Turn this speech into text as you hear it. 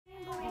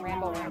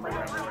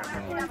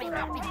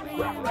not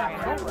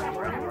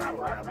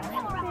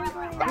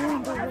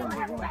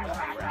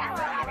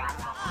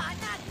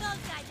those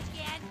guys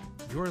again.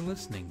 You're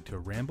listening to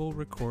Ramble,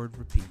 Record,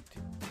 Repeat.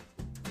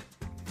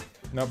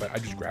 No, but I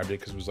just grabbed it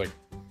because it was like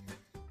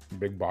a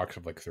big box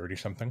of like 30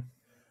 something.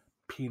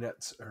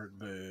 Peanuts are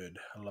good.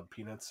 I love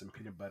peanuts and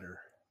peanut butter.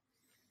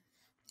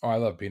 Oh, I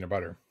love peanut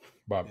butter,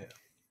 but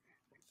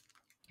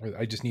Yeah.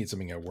 I just need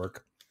something at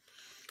work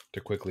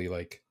to quickly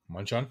like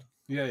munch on.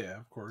 Yeah,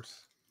 of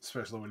course.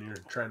 Especially when you're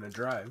trying to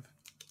drive.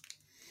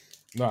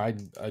 No, I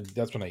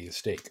that's when I eat a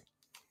steak.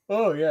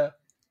 Oh, yeah.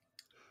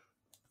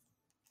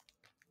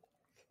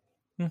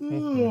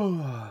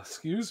 Oh,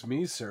 excuse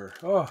me, sir.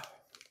 Oh,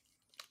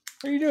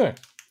 What are you doing?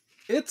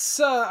 it's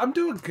I'm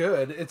doing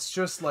good. It's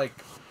just like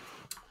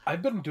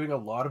I've been doing a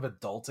lot of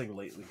adulting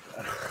lately.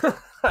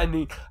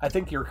 I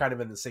think you're kind of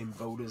in the same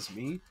boat as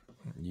me.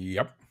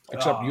 Yep.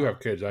 Except you have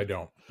kids, I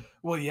don't.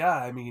 Well, yeah,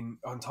 I mean,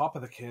 on top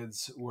of the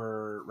kids,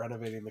 we're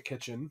renovating the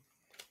kitchen.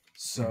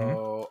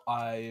 So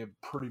I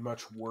pretty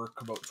much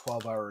work about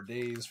 12-hour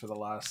days for the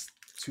last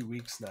 2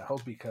 weeks now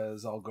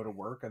because I'll go to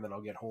work and then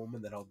I'll get home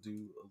and then I'll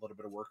do a little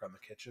bit of work on the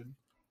kitchen.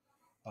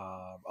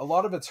 A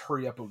lot of it's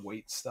hurry up and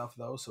wait stuff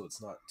though, so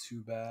it's not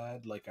too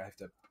bad. Like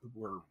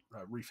we're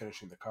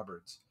refinishing the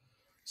cupboards.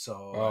 So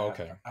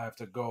okay. I have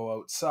to go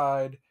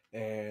outside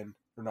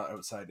or not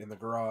outside, in the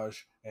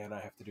garage, and I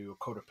have to do a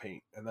coat of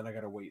paint, and then I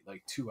got to wait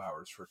like 2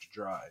 hours for it to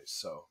dry.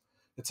 So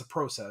it's a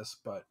process,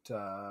 but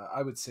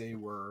I would say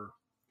we're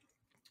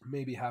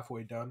maybe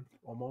halfway done,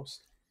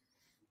 almost.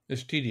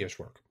 It's tedious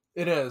work.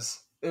 It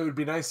is. It would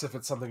be nice if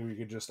it's something we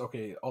could just,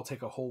 okay, I'll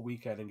take a whole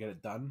weekend and get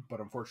it done, but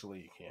unfortunately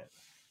you can't.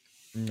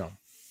 No.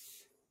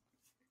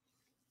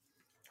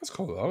 That's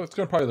cool though. It's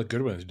gonna probably look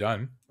good when it's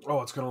done.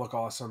 Oh, it's going to look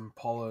awesome.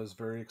 Paula is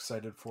very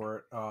excited for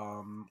it.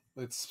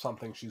 It's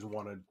something she's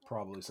wanted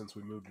probably since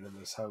we moved into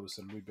this house,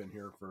 and we've been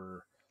here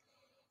for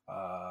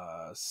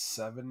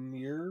 7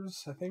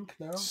 years, I think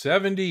now.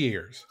 70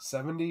 years.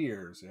 70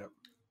 years, yep.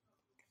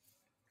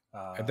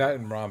 And that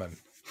and ramen.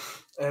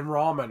 And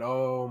ramen.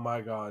 Oh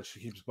my god,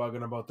 she keeps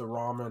bugging about the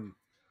ramen.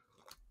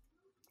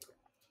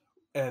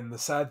 And the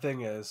sad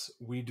thing is,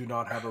 we do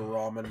not have a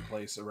ramen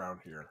place around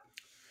here.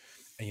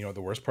 And you know what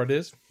the worst part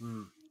is?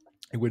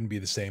 It wouldn't be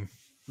the same.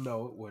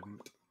 No, it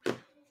wouldn't.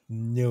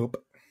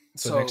 Nope.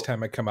 So next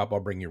time I come up, I'll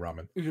bring you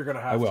ramen. You're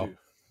gonna have will.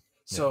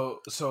 to.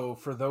 So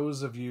for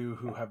those of you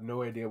who have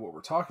no idea what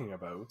we're talking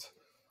about,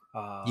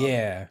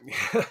 Yeah.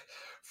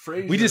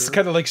 Frasier, We just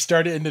kind of like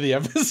started into the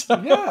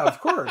episode. Yeah,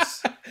 of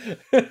course.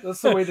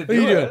 That's the way to What are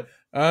you do doing? it.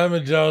 I'm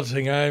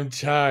adulting. I'm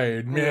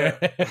tired, man.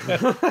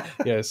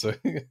 Yeah. So.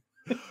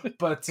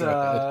 But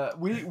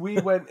we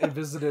went and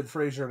visited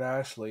Frasier and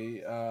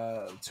Ashley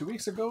 2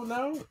 weeks ago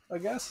now, I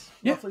guess.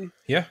 Yeah. Roughly.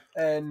 Yeah.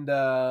 And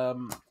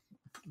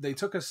they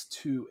took us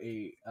to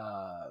a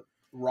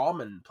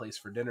ramen place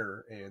for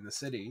dinner in the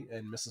city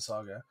in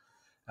Mississauga.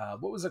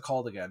 What was it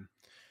called again?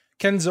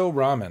 Kenzo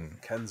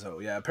Ramen.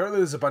 Kenzo. Yeah. Apparently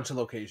there's a bunch of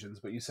locations,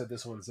 but you said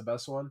this one's the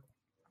best one.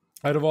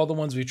 Out of all the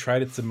ones we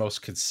tried, it's the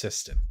most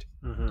consistent.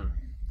 Mm-hmm.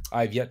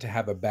 I've yet to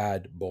have a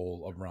bad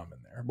bowl of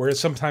ramen there. Whereas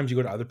sometimes you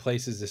go to other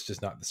places, it's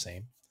just not the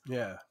same.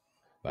 Yeah.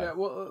 But, yeah.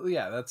 Well,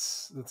 yeah,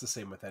 that's the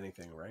same with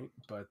anything, right?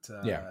 But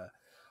yeah.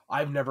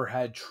 I've never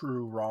had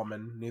true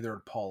ramen, neither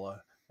had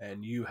Paula.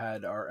 And you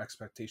had our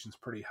expectations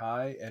pretty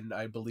high, and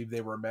I believe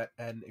they were met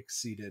and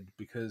exceeded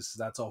because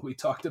that's all we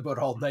talked about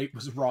all night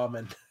was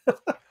ramen.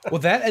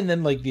 Well, that and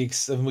then like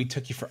when we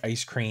took you for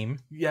ice cream.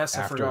 Yes,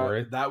 I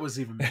afterward. forgot. That was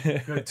even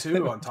good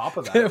too. On top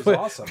of that, it was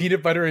awesome.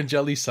 Peanut butter and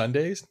jelly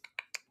sundaes.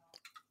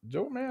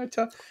 Joe, man,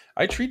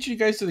 I treat you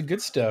guys to the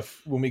good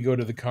stuff when we go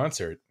to the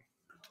concert.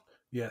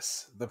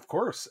 Yes, of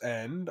course.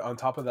 And on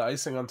top of the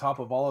icing, on top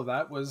of all of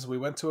that, was we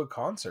went to a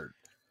concert.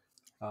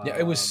 Yeah,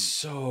 it was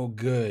so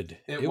good.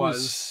 It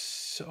was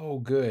so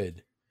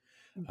good.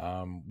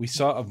 We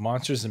saw Of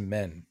Monsters and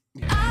Men.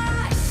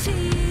 I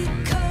see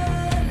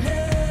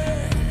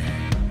color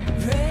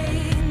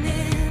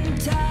raining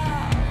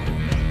down.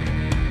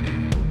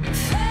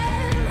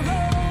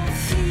 Feral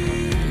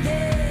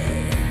feeling,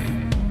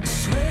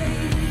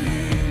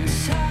 swaying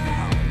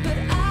sound, but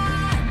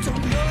I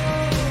don't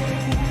know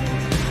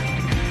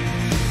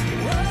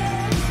what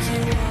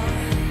it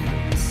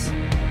was.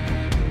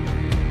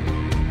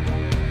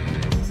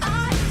 I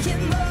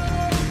am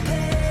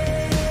open,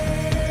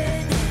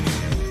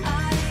 I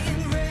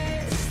am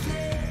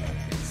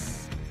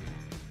restless.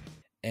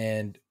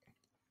 And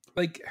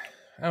like,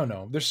 I don't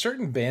know, there's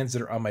certain bands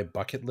that are on my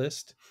bucket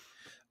list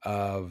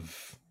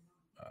of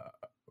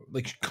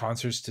like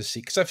concerts to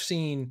see. Cause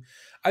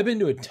I've been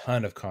to a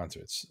ton of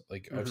concerts.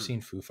 Like I've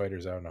seen Foo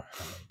Fighters, I don't know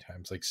how many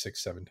times, like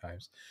 6-7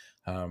 times.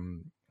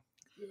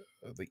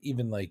 Like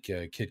even like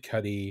Kid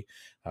Cudi,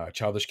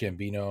 Childish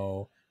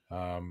Gambino,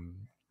 I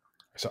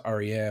saw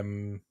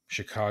REM,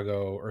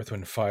 Chicago, Earth,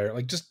 Wind, Fire,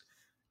 like just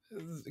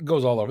it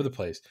goes all over the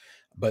place.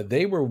 But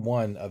they were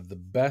one of the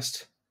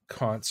best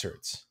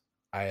concerts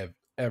I have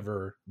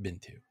ever been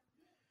to.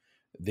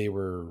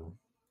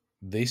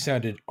 They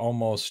sounded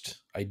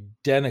almost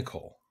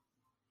identical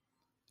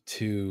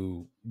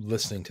to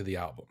listening to the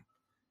album.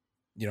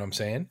 You know what I'm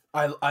saying?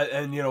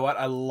 And you know what?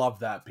 I love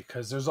that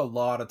because there's a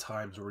lot of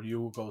times where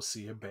you will go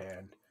see a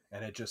band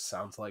and it just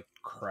sounds like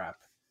crap,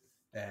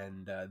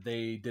 and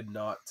they did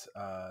not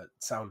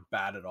sound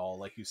bad at all.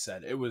 Like you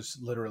said, it was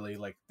literally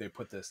like they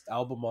put this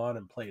album on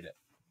and played it.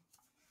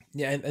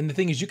 Yeah, and the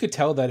thing is, you could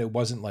tell that it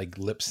wasn't like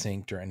lip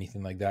synced or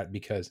anything like that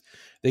because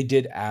they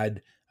did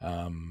add,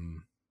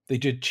 they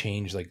did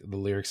change like the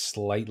lyrics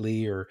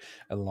slightly or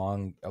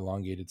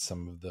elongated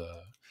some of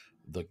the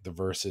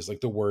verses,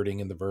 like the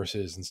wording in the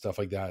verses and stuff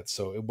like that.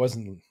 So it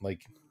wasn't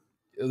like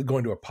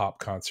going to a pop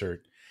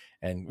concert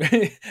and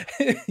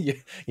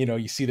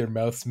you see their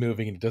mouths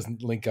moving and it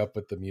doesn't link up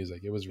with the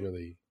music. It was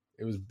really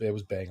it was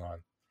bang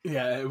on.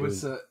 Yeah, it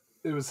was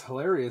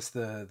hilarious.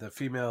 The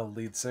female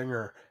lead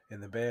singer in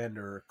the band,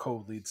 or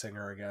co-lead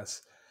singer, I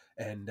guess,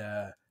 and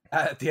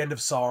at the end of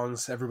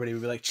songs, everybody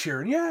would be like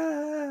cheering,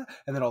 yeah,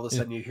 and then all of a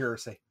sudden you hear her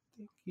say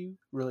thank you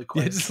really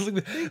quick. Yeah,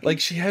 just like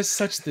she has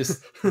such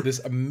this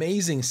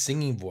amazing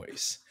singing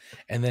voice,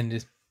 and then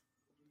just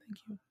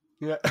thank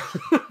you. Yeah.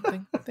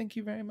 Thank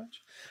you very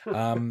much.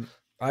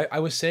 I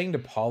was saying to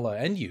Paula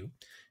and you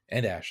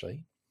and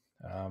Ashley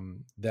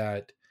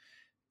that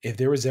if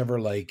there was ever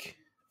like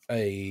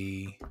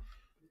a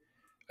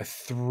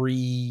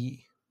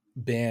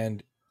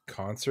 3-band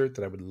concert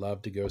that I would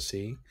love to go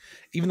see,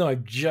 even though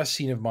I've just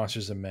seen of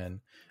Monsters and Men,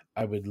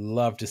 I would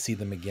love to see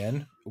them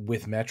again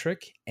with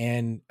Metric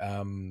and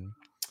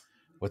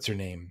what's her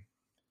name?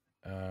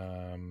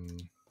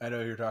 I know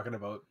who you're talking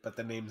about, but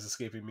the name's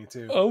escaping me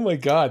too. Oh my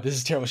god, this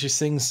is terrible. She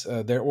sings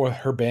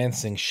her band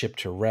sings Ship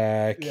to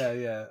Wreck.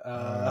 Yeah.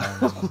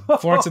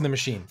 Florence and the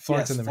Machine.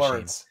 Florence and the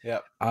Florence. Machine.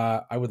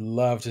 Yeah. I would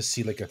love to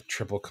see like a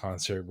triple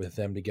concert with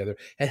them together.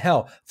 And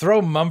hell,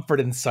 throw Mumford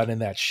and Son in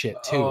that shit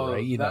too,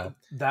 right? You know.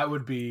 That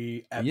would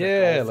be epic.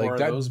 Yeah, all like four of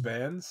that, those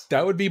bands.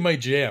 That would be my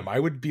jam. I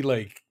would be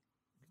like,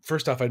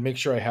 first off, I'd make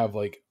sure I have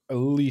like at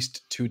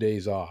least 2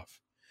 days off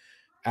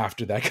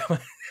after that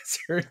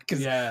concert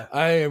because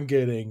I am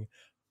getting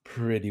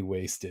pretty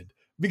wasted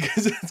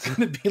because it's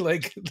going to be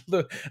like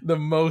the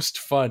most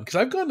fun, because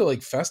I've gone to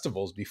like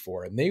festivals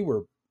before and they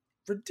were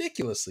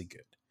ridiculously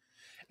good,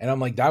 and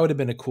I'm like, that would have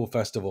been a cool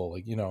festival,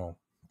 like, you know,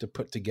 to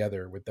put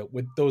together with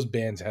those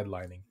bands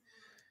headlining.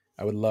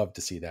 I would love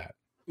to see that.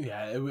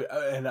 Yeah,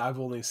 and I've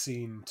only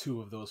seen 2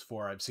 of those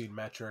 4. I've seen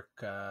Metric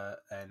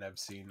and I've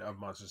seen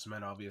Monsters and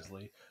Men,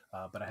 obviously,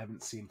 but I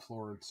haven't seen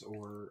Florence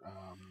or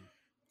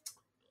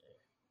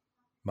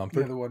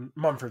Mumford. The other one,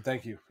 Mumford.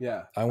 Thank you.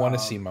 Yeah, I want to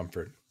see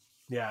Mumford.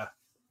 Yeah.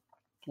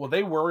 Well,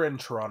 they were in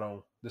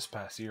Toronto this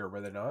past year, were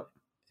they not?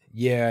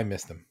 Yeah, I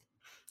missed them.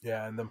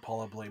 Yeah, and then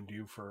Paula blamed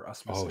you for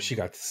us missing. Oh, she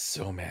got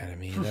so mad at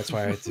me. That's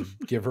why I had to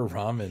give her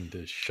ramen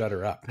to shut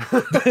her up.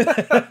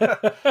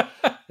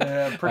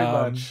 Yeah, pretty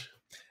much.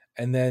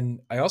 And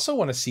then I also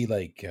want to see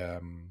like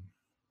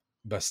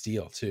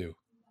Bastille too.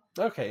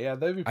 Okay, yeah,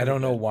 that'd be. I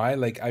don't know why.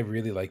 Like, I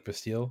really like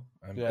Bastille.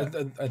 Yeah.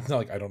 It's not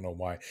like I don't know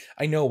why.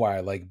 I know why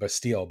I like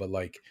Bastille, but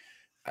like,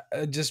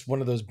 just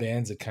one of those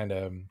bands that kind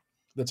of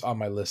that's on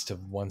my list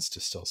of ones to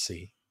still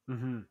see.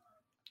 Mm-hmm.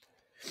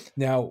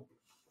 Now,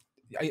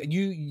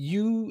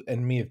 you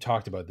and me have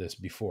talked about this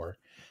before,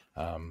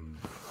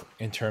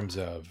 in terms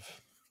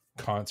of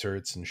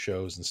concerts and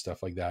shows and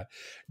stuff like that.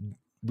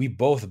 We've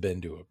both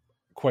been to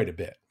quite a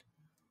bit,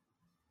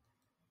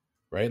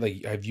 right?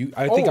 Like, have you?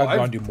 I think I've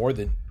gone to more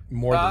than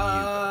you.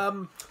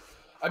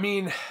 I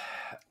mean,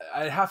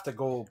 I'd have to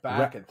go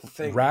back and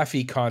think.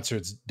 Raffi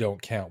concerts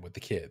don't count with the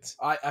kids.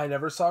 I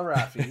never saw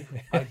Raffi.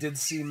 I did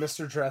see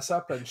Mr. Dress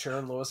Up and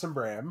Sharon Lewis and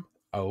Bram.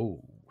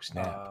 Oh,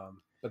 snap.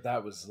 But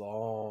that was a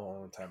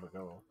long time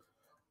ago.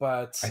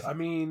 But I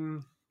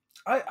mean,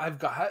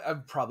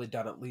 I've probably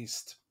done at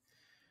least,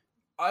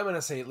 I'm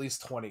gonna say at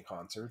least 20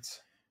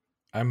 concerts.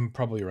 I'm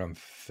probably around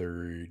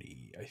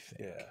 30, I think.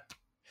 Yeah.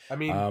 I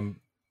mean,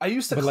 I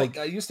used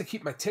to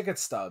keep my ticket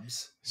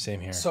stubs. Same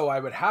here. So I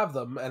would have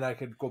them and I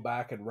could go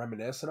back and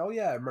reminisce and, oh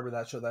yeah, I remember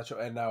that show,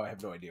 and now I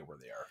have no idea where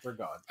they are. They're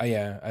gone.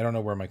 Yeah, I don't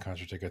know where my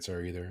concert tickets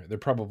are either. They're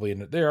probably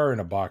they are in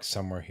a box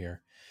somewhere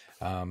here.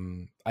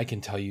 I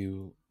can tell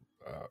you,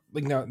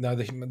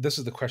 this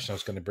is the question I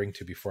was going to bring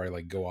to before I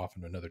like go off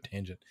into another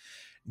tangent.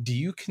 Do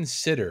you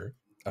consider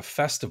a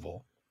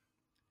festival,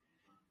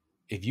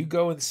 if you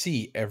go and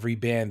see every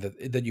band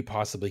that you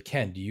possibly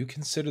can, do you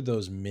consider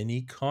those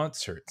mini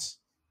concerts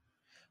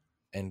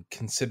and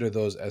consider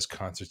those as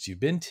concerts you've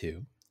been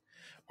to,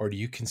 or do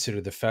you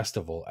consider the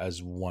festival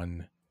as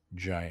one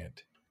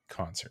giant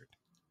concert?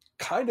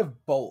 Kind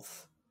of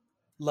both.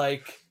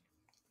 Like,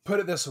 put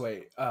it this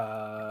way.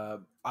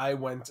 I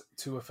went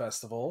to a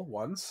festival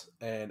once,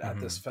 and at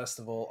this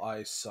festival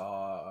I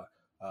saw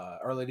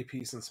Our Lady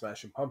Peace and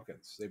Smashing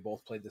Pumpkins. They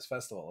both played this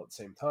festival at the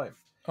same time.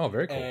 Oh,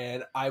 very cool.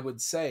 And I would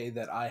say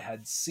that I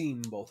had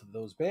seen both of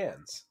those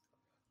bands,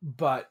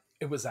 but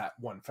it was at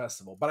one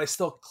festival. But I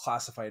still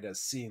classify it as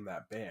seeing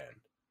that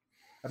band.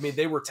 I mean,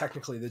 they were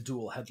technically the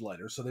dual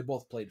headliners, so they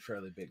both played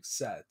fairly big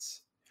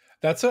sets.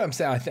 That's what I'm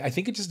saying. I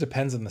think it just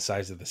depends on the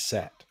size of the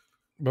set.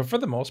 But for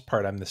the most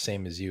part, I'm the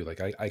same as you.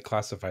 Like, I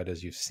classify it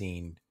as you've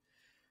seen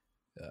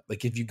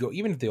like if you go,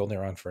 even if they only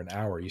are on for an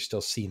hour, you're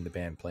still seeing the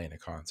band playing a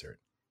concert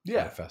at a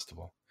Yeah.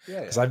 festival.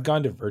 Yeah. Because I've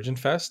gone to Virgin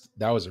Fest.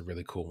 That was a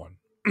really cool one.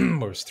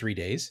 Where it was 3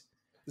 days.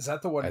 Is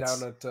that the one That's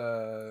down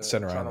at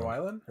Center Toronto Island.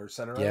 Island or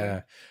Center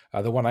Yeah.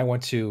 Island? The one I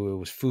went to, it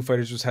was Foo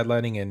Fighters was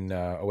headlining and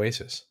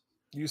Oasis.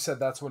 You said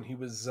that's when he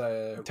was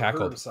hurt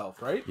Tackled.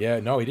 himself, right? Yeah,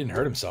 no, he didn't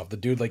hurt himself. The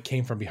dude like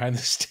came from behind the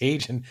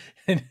stage and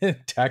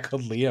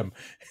tackled Liam.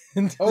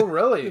 And Oh,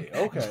 really?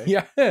 Okay.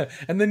 yeah,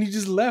 and then he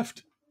just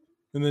left.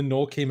 And then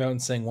Noel came out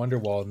and sang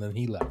Wonderwall, and then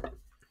he left.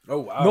 Oh,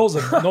 wow. Noel's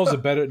a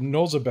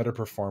better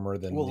performer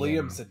than Well,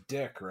 Liam, Liam's a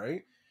dick,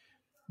 right?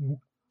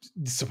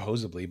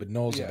 supposedly, but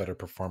Noel's Yeah. a better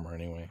performer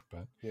anyway.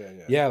 But Yeah,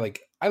 yeah. yeah,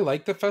 like I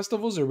like the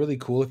festivals; are really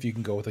cool if you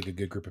can go with like a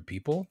good group of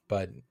people.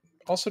 But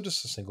also,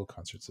 just a single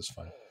concerts is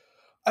fun.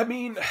 I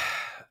mean,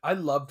 I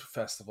loved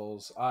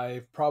festivals.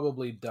 I've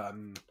probably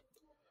done,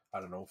 I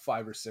don't know,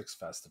 5 or 6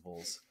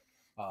 festivals.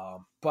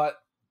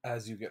 But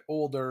as you get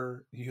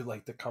older, you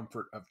like the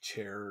comfort of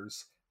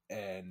chairs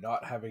and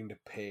not having to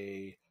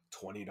pay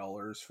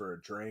 $20 for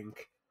a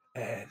drink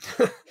and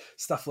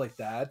stuff like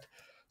that.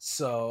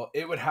 So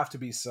it would have to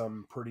be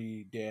some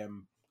pretty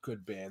damn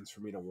good bands for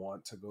me to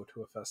want to go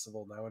to a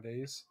festival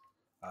nowadays.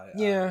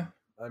 Yeah.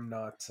 I'm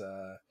not.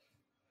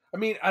 I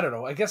mean, I don't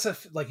know. I guess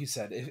if, like you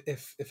said,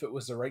 if it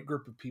was the right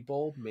group of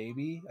people,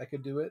 maybe I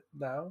could do it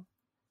now.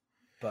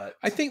 But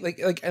I think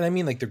like, and I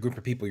mean like the group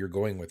of people you're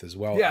going with as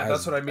well. Yeah,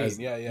 that's what I mean.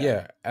 Yeah.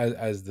 Yeah,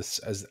 as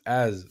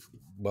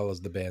well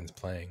as the band's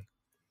playing.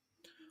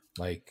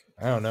 Like,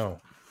 I don't know.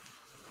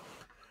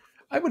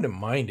 I wouldn't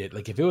mind it.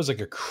 Like if it was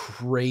like a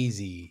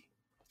crazy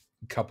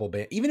couple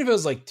band, even if it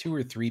was like 2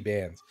 or 3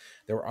 bands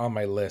that were on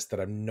my list that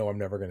I know I'm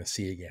never going to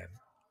see again.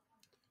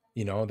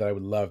 You know, that I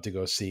would love to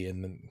go see,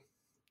 and then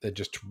that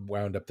just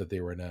wound up that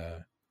they were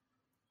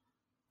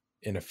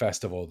in a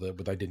festival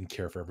that I didn't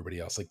care for everybody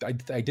else. Like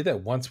I did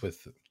that once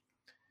with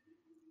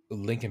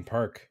Linkin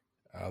Park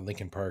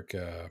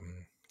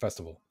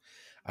festival.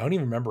 I don't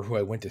even remember who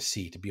I went to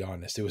see, to be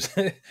honest. It was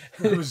it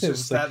was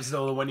just like, that was the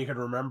only one you could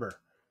remember.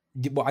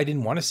 well, I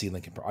didn't want to see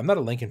Linkin Park. I'm not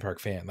a Linkin Park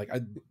fan. Like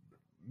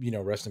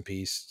rest in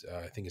peace.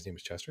 I think his name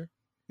was Chester.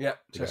 Yeah,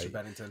 The Chester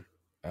guy- Bennington.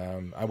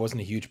 I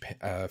wasn't a huge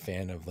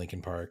fan of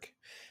Linkin Park.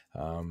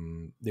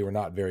 They were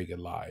not very good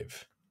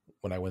live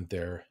when I went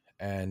there.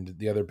 And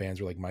the other bands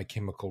were like My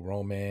Chemical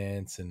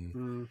Romance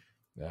and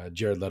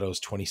Jared Leto's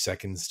 20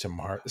 Seconds to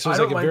Mars. So I it's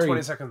don't like a mind very,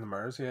 20 Seconds to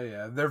Mars.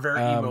 Yeah. They're very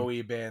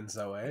emo-y bands,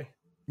 though, eh?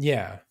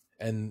 yeah.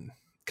 And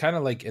kind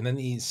of like, and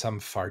then Some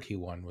Farty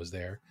One was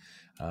there.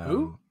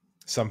 Who?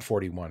 Some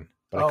 41.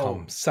 But I call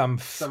them Some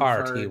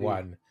Farty Farty.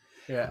 One.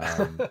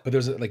 Yeah. But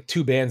there's like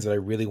 2 bands that I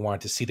really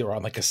wanted to see that were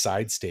on like a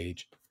side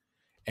stage.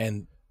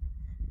 And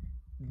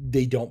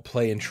they don't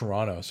play in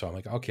Toronto. So I'm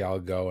like, okay, I'll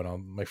go.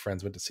 And my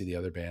friends went to see the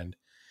other band.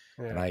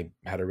 And I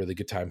had a really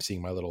good time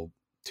seeing my little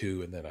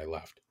 2, and then I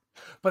left.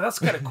 But that's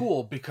kind of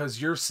cool because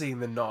you're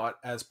seeing the not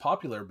as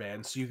popular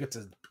bands, so you get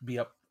to be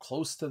up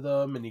close to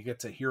them and you get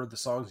to hear the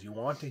songs you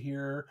want to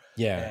hear.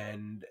 Yeah.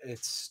 And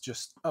it's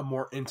just a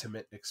more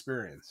intimate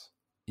experience.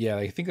 Yeah.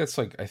 I think that's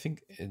like, I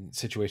think in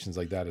situations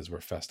like that is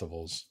where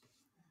festivals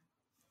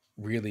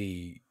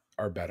really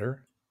are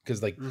better.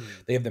 Because like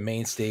they have the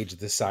main stage,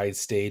 the side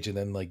stage, and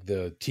then like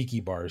the tiki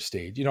bar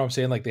stage. You know what I'm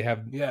saying? Like they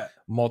have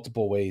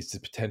multiple ways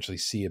to potentially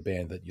see a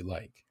band that you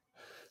like.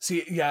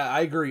 See, yeah, I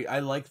agree.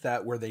 I like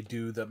that where they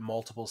do the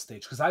multiple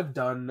stage because I've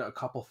done a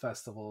couple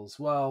festivals.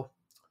 Well,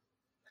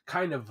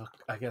 kind of.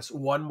 I guess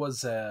one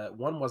wasn't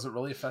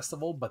really a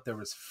festival, but there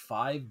was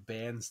 5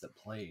 bands that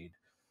played.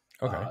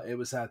 Okay. It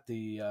was at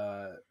the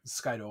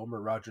Skydome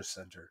or Rogers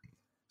Center.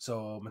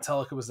 So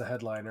Metallica was the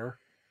headliner.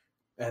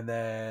 And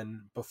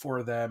then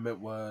before them, it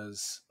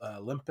was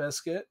Limp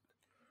Bizkit,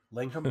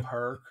 Linkin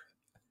Park,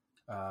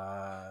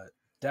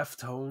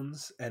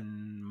 Deftones,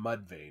 and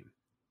Mudvayne.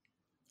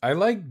 I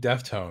like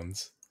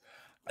Deftones.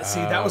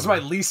 See, that was my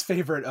least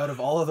favorite out of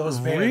all of those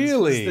bands.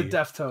 Really? Was the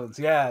Deftones.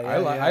 Yeah,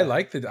 I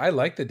like the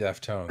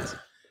Deftones.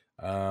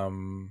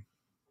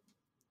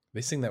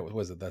 They sing that.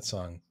 Was it that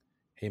song?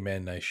 Hey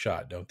man, nice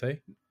shot, don't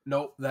they?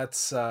 Nope,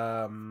 that's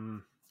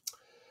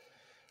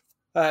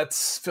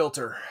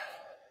Filter.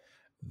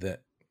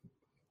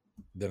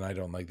 Then I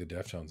don't like the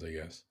Deftones, I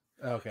guess.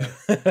 Okay.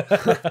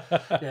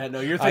 Yeah,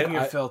 no, you're thinking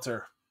of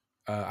Filter.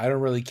 I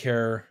don't really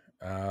care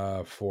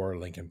for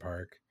Linkin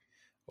Park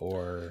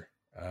or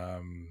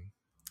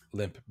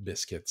Limp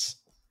Bizkits.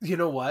 You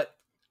know what?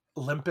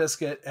 Limp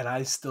Bizkit, and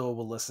I still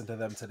will listen to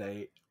them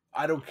today.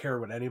 I don't care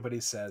what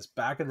anybody says.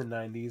 Back in the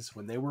 90s,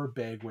 when they were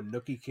big, when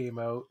Nookie came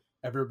out,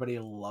 everybody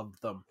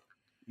loved them.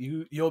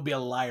 You'll be a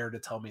liar to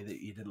tell me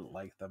that you didn't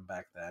like them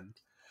back then.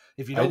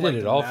 If you don't I like did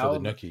it them all now, for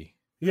the Nookie.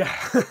 Yeah.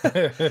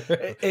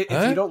 If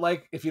Huh? you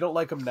don't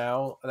like them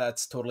now,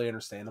 that's totally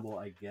understandable.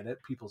 I get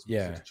it. People's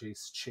music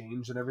tastes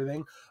change and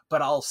everything,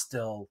 but I'll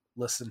still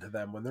listen to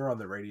them when they're on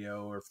the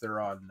radio or if they're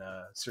on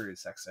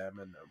Sirius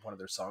XM and one of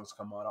their songs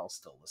come on. I'll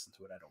still listen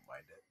to it. I don't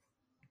mind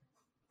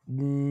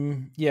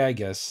it. Yeah, I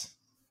guess.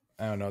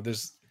 I don't know.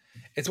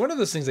 It's one of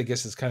those things. I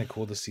guess it's kind of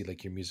cool to see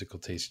like your musical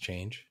taste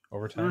change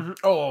over time.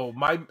 Oh,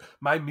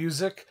 my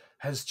music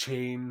has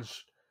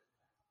changed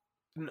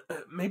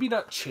maybe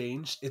not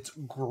changed, it's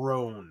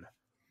grown.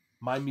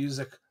 My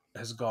music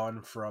has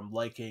gone from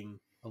liking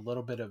a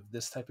little bit of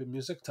this type of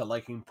music to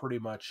liking pretty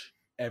much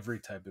every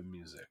type of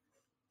music.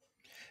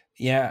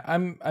 Yeah,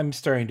 I'm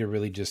starting to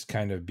really just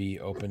kind of be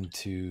open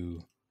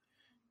to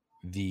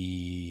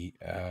the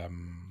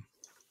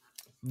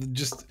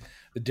just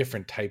the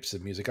different types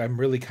of music. I'm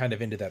really kind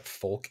of into that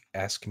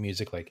folk-esque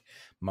music like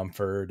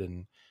Mumford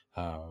and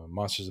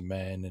Monsters of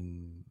Men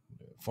and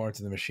Florence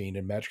and the Machine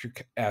and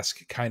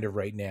Magic-esque kind of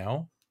right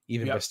now.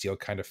 Even Yep. Bastille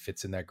kind of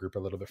fits in that group a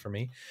little bit for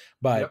me.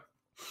 But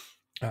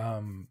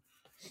Yep.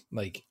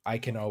 like I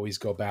can always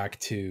go back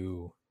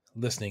to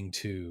listening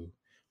to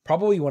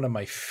probably one of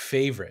my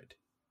favorite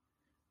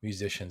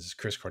musicians is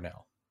Chris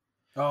Cornell.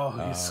 Oh,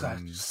 he's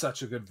Um,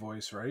 such a good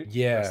voice, right?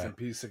 yeah. Rest in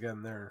peace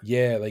again there.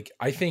 Yeah, like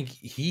I think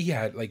he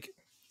had like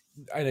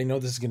I know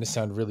this is going to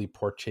sound really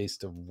poor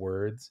taste of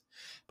words,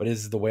 but this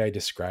is the way I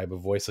describe a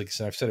voice. Like I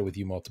said, I've said it with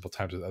you multiple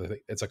times. With other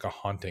things. It's like a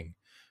haunting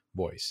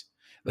voice.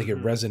 Like Mhm.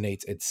 it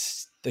resonates.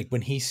 It's like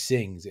when he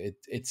sings,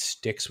 it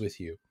sticks with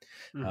you.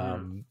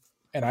 Mhm.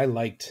 And I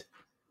liked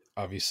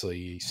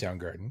obviously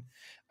Soundgarden.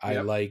 I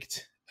Yep.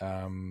 liked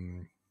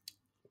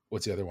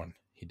what's the other one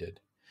he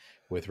did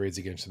with Rage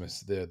Against the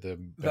Machine? The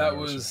That band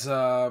was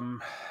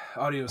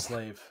Audio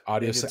Slave.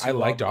 Audio. Maybe I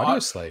liked Audio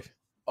Slave.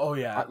 Oh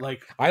yeah,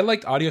 like I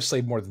liked Audio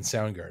Slave more than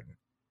Soundgarden.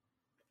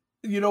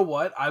 you know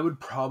what? I would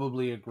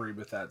probably agree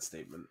with that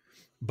statement.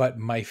 But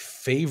my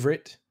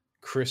favorite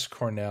Chris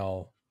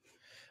Cornell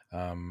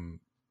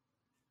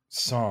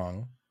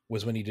song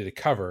was when he did a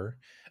cover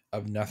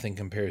of Nothing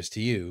Compares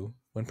to You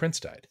when Prince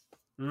died.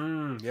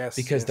 Yes.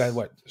 Because yes.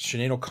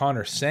 Sinead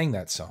O'Connor sang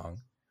that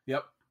song,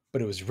 Yep.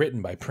 but it was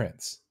written by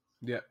Prince.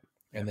 Yep.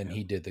 And then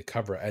he did the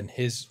cover, and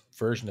his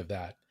version of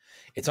that,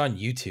 it's on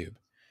YouTube.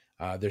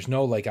 There's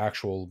no like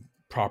actual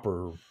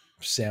proper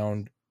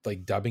sound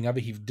like dubbing of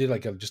it. He did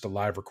like just a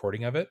live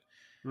recording of it,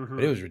 Mhm.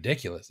 but it was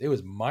ridiculous. It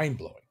was mind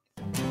blowing.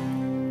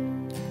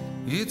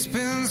 It's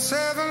been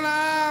 7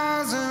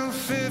 hours and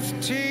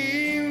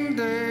 15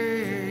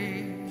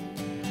 days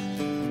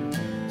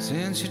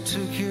since you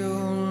took your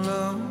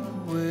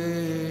love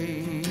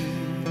away.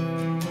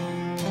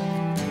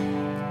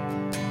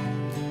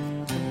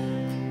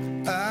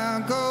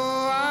 I go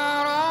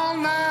out all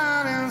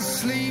night and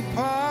sleep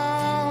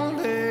all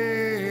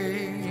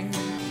day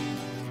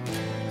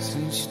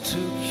since you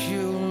took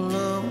your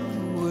love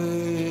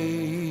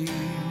away.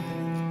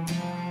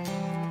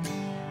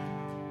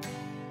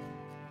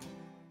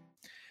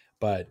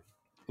 But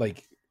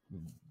like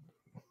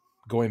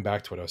going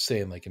back to what I was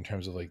saying, like in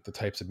terms of like the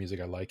types of music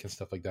I like and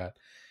stuff like that,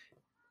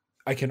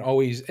 I can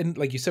always, and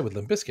like you said with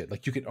Limp Bizkit,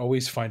 like you can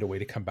always find a way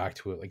to come back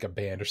to it, like a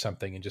band or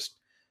something, and just,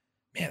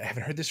 man, I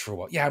haven't heard this for a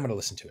while. Yeah, I'm gonna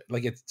listen to it.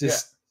 Like it's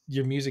just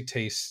your music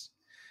taste.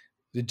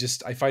 It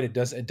just, I find it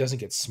doesn't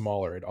get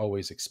smaller. It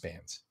always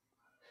expands.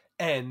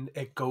 And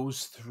it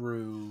goes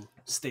through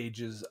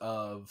stages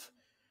of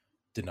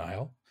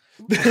Denial.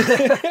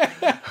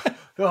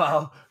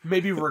 well,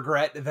 maybe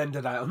regret then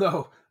denial.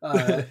 No,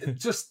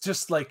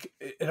 just like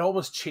it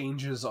almost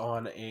changes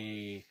on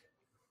a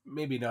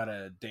maybe not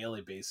a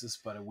daily basis,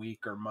 but a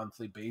week or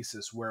monthly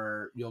basis,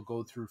 where you'll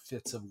go through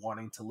fits of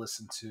wanting to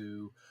listen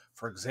to,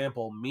 for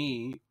example,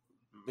 me,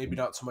 maybe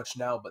not so much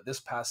now, but this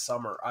past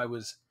summer I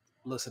was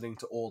listening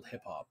to old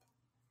hip hop.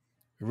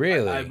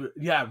 Really?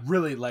 Yeah,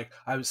 really. Like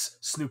I was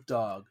Snoop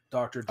Dogg,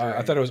 Dr. Dre.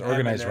 I thought it was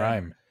Organized Eminem.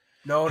 Rhyme.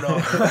 No.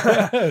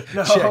 Check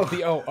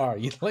the OR.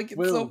 You like it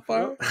so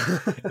far?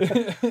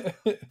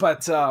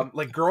 But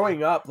like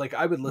growing up, like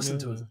I would listen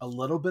to a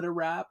little bit of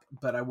rap,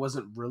 but I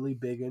wasn't really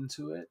big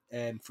into it.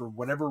 And for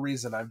whatever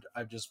reason,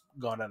 I've just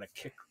gone on a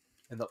kick,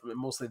 and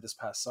mostly this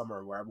past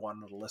summer, where I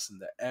wanted to listen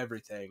to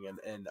everything,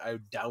 and I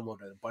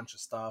downloaded a bunch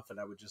of stuff,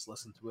 and I would just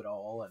listen to it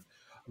all and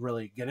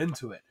really get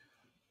into it.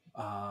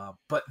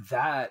 But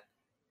that.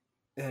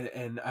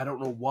 And I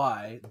don't know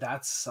why,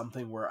 that's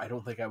something where I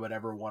don't think I would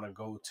ever want to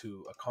go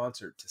to a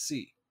concert to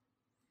see.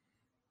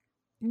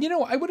 You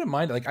know, I wouldn't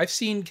mind. Like I've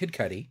seen Kid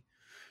Cudi,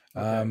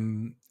 Okay.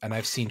 and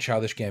I've seen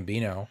Childish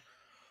Gambino,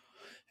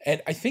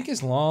 and I think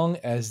as long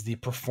as the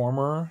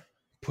performer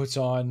puts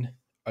on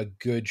a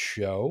good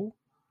show,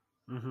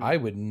 Mhm. I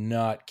would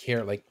not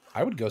care. Like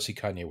I would go see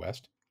Kanye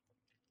West,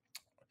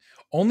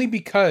 only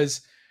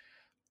because,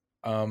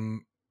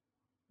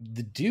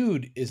 the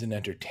dude is an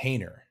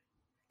entertainer,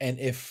 and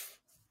if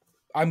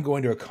I'm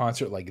going to a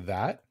concert like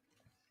that,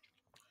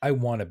 I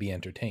want to be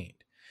entertained.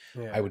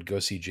 Yeah. I would go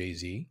see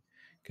Jay-Z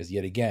because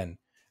yet again,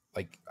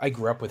 like I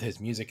grew up with his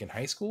music in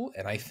high school,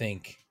 and I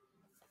think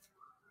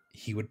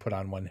he would put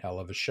on one hell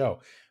of a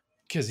show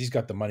because he's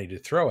got the money to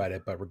throw at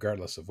it, but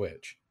regardless of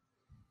which.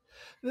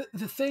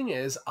 The thing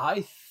is,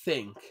 I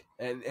think,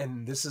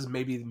 and this is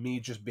maybe me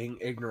just being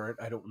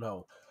ignorant, I don't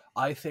know.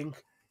 I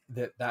think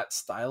that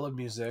style of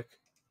music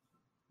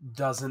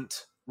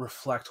doesn't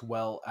reflect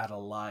well at a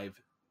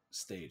live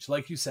stage.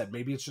 Like you said,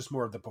 maybe it's just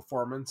more of the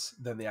performance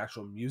than the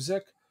actual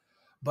music.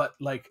 But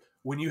like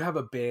when you have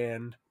a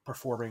band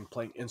performing,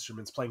 playing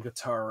instruments, playing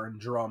guitar and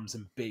drums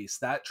and bass,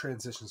 that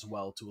transitions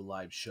well to a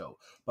live show.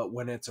 But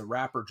when it's a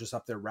rapper just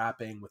up there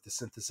rapping with the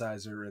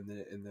synthesizer and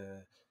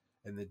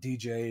the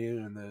DJ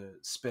and the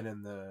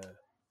spinning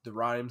the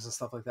rhymes and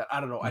stuff like that, I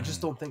don't know. I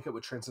just don't think it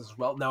would transition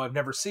well. Now, I've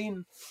never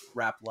seen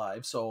rap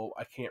live, so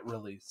I can't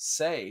really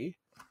say.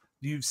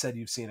 You've said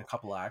you've seen a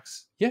couple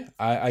acts. Yeah,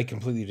 I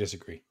completely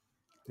disagree.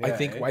 Yeah,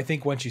 I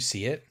think once you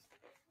see it,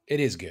 it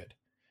is good.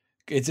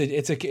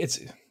 It's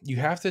you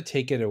have to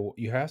take it.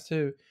 You have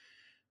to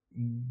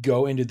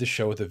go into the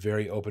show with a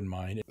very open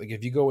mind. Like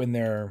if you go in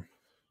there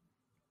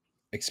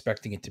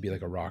expecting it to be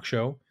like a rock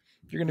show,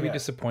 you're going to be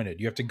disappointed.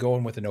 You have to go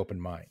in with an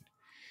open mind.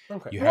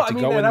 Okay. You have to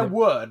go in. I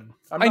would.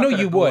 I know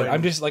you would.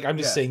 I'm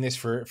just saying this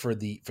for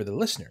the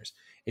listeners.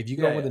 If you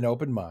go with an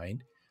open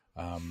mind,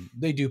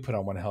 they do put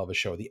on one hell of a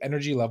show. The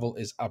energy level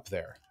is up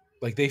there.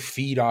 Like they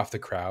feed off the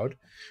crowd.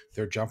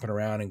 They're jumping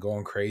around and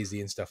going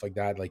crazy and stuff like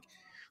that. Like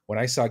when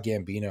I saw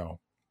Gambino,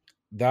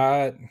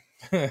 that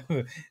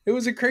it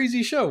was a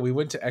crazy show. We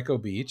went to Echo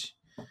Beach,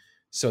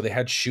 so they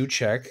had shoe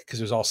check because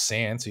it was all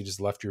sand. So you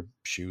just left your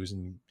shoes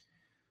and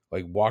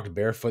like walked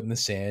barefoot in the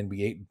sand.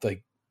 We ate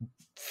like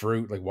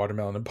fruit, like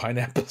watermelon and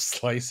pineapple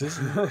slices.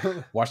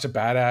 And watched a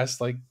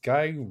badass like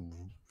guy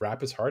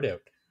rap his heart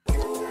out.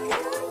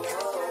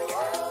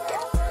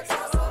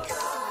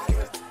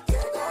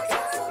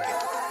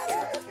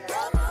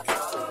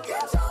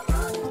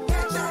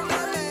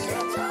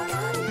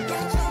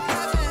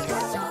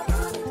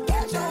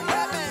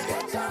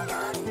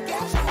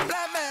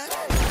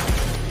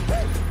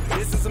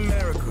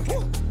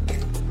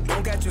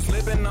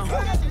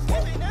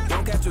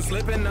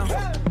 Slipping now.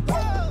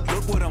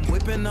 Look what I'm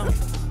whipping now.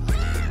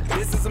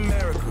 This is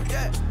America.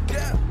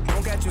 Yeah.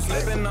 Don't catch you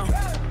slipping now.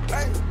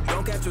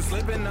 Don't catch you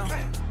slipping now.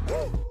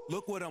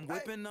 Look what I'm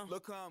whipping now.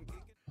 Look how I'm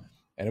geeking.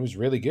 And it was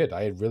really good.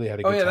 I really had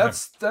a good time. Oh yeah,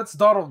 that's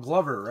Donald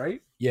Glover,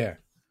 right? Yeah.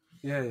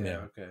 Yeah.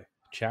 Okay.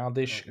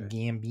 Childish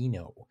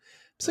Gambino.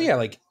 So yeah,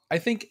 like I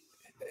think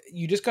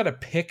you just got to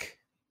pick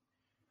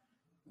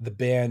the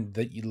band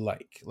that you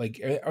like,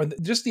 or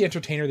just the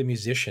entertainer, the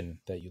musician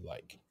that you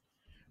like,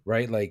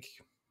 right? Like.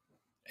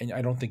 And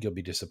I don't think you'll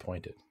be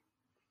disappointed.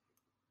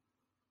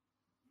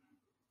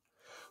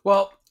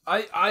 Well,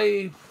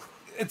 I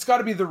it's got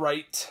to be the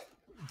right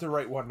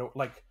one.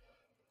 Like,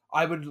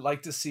 I would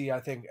like to see,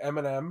 I think,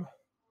 Eminem,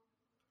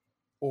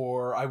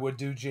 or I would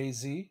do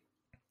Jay-Z.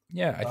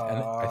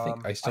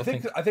 Yeah,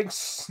 I think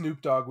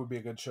Snoop Dogg would be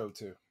a good show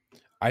too.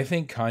 I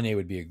think Kanye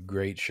would be a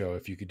great show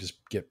if you could just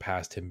get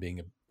past him being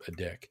a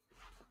dick.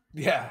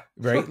 Yeah,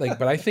 right. Like,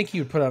 but I think he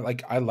would put on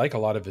I like a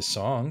lot of his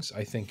songs.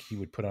 I think he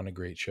would put on a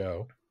great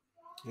show.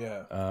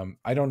 Yeah.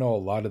 I don't know a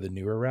lot of the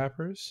newer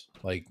rappers.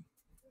 Like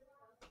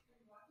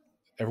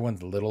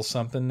everyone's little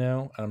something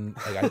now.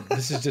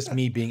 This is just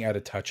me being out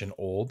of touch and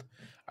old.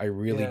 I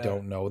really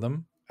don't know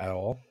them at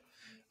all.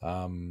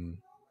 And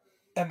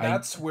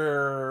that's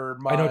where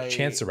I know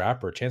Chance the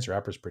Rapper. Chance the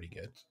Rapper's pretty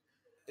good.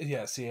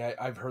 Yeah. See,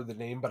 I've heard the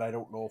name, but I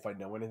don't know if I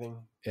know anything.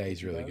 Yeah,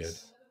 he's really good.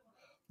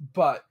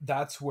 But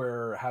that's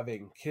where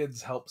having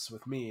kids helps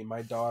with me.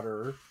 My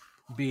daughter,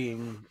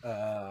 being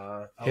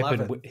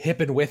 11, hip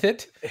and with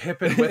it.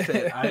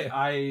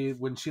 I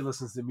when she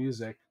listens to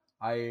music,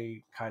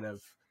 I kind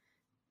of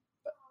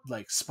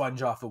like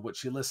sponge off of what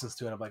she listens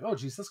to, and I'm like, oh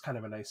geez, that's kind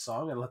of a nice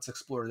song, and let's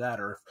explore that.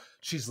 Or if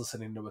she's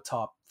listening to a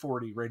top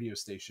 40 radio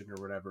station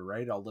or whatever,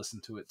 right, I'll listen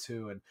to it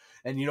too.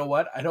 And you know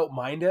what, I don't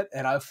mind it,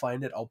 and I'll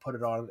put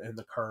it on in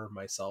the car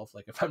myself.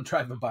 Like if I'm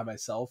driving by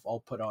myself,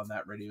 I'll put on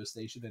that radio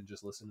station and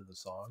just listen to the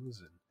songs.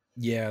 And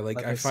yeah,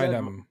 like I find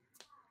I'm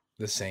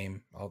the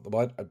same. I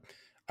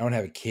don't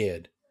have a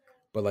kid,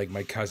 but like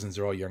my cousins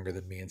are all younger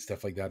than me and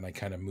stuff like that, and I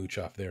kind of mooch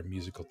off their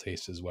musical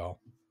taste as well.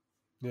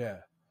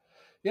 Yeah.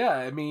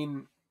 I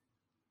mean,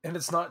 and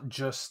it's not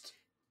just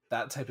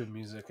that type of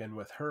music. And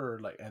with her,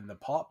 like, and the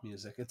pop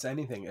music, it's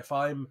anything. If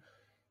I'm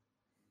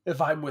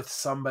with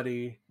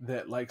somebody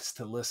that likes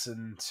to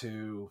listen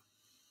to,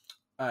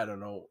 I don't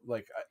know,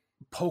 like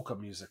polka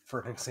music, for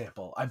an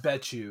example, I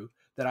bet you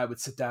that I would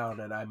sit down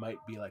and I might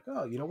be like,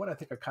 oh, you know what? I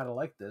think I kind of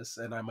like this.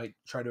 And I might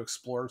try to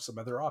explore some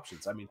other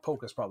options. I mean,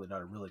 polka is probably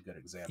not a really good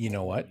example. You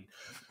know what?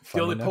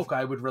 The only polka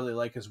I would really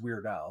like is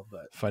Weird Al.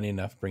 But funny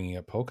enough, bringing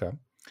up polka,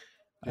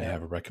 I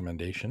have a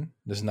recommendation.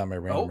 This is not my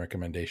random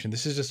recommendation.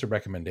 This is just a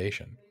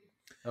recommendation.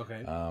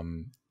 Okay.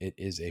 It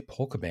is a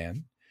polka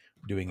band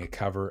doing a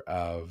cover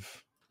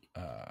of,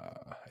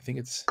 I think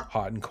it's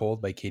Hot and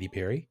Cold by Katy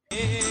Perry.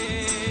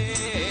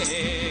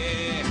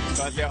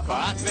 Cause you're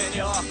hot when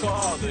you're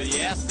cold,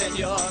 yes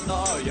senor,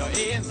 no you're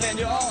in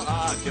senor,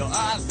 out you're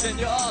out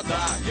senor,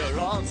 down you're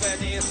wrong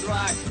and it's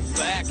right,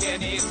 black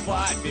and it's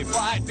white, we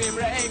fight, we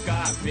break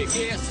up, we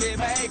kiss, we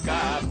make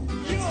up.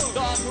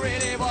 Don't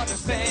really want to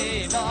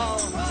say no,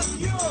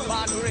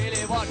 but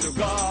really want to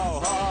go.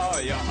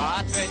 Oh, you're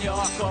hot when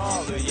you're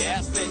cold,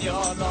 yes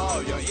senor,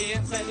 no you're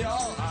in senor,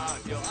 out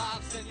you're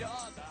out senor,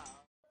 down.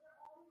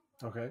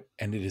 Okay.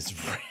 And it is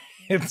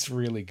it's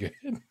really good.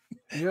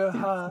 You're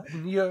hot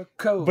and you're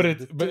cold. But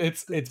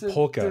it's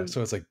polka,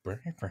 so it's like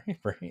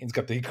it's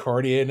got the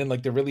accordion and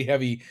like the really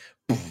heavy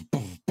boom,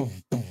 boom,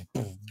 boom, boom,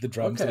 the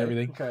drums and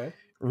everything. Okay.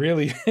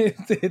 Really,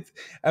 it's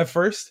at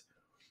first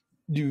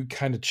you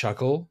kind of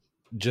chuckle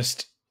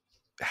just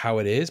how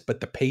it is, but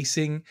the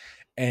pacing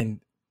and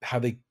how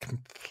they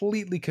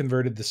completely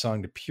converted the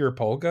song to pure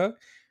polka,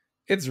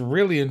 it's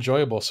really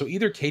enjoyable. So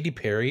either Katy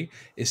Perry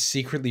is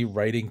secretly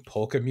writing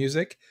polka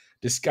music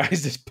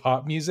disguised as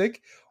pop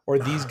music, or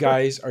these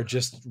guys are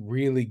just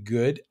really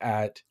good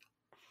at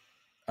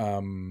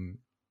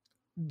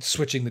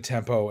switching the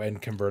tempo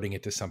and converting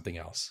it to something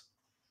else.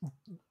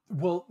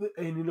 Well,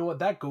 and you know what?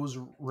 That goes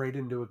right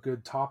into a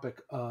good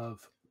topic of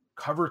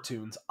cover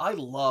tunes. I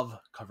love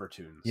cover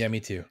tunes. Yeah, me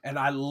too. And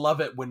I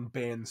love it when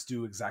bands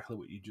do exactly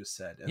what you just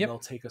said. And Yep. they'll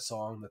take a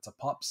song that's a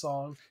pop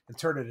song and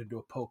turn it into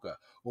a polka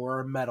or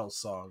a metal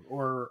song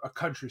or a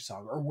country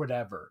song or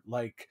whatever.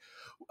 Like,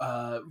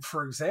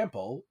 for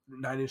example,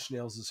 Nine Inch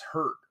Nails'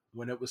 Hurt,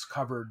 when it was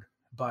covered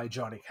by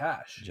Johnny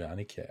Cash.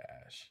 Johnny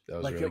Cash. That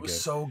was Like, really it was good.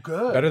 so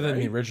good. Better than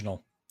right? the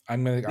original.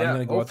 I'm gonna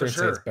go out there and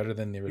say it's better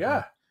than the original.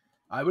 Yeah,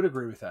 I would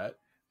agree with that.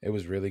 It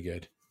was really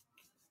good.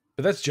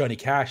 But that's Johnny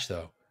Cash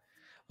though.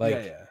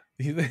 Like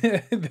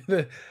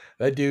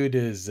that dude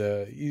is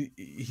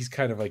he's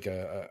kind of like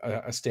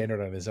a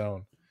standard on his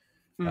own.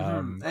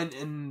 Mm-hmm.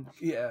 And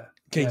yeah.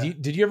 Okay, yeah.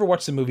 did you ever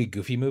watch the movie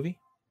Goofy Movie?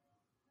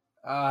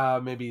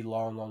 Maybe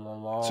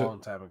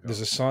long time ago.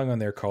 There's a song on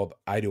there called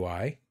Eye to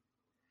Eye,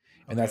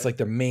 and that's like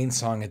the main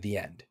song at the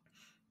end.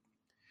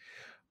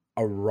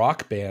 A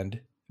rock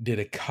band did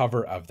a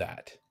cover of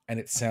that, and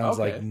it sounds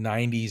like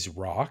 90s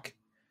rock.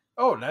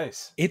 Oh,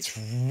 nice. It's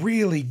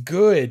really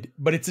good,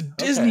 but it's a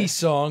Disney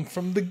song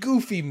from the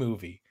Goofy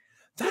Movie.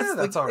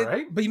 That's all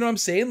right. But you know what I'm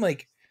saying?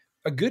 Like,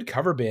 a good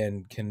cover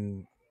band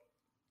can,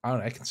 I don't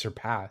know, I can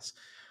surpass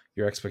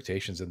your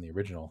expectations in the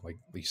original, like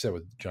you said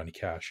with Johnny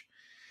Cash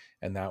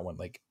and that one.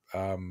 Like,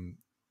 I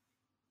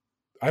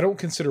don't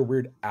consider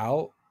Weird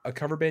Al a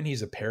cover band.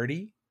 He's a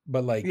parody,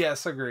 but like,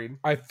 yes, agreed.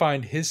 I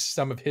find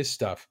some of his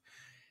stuff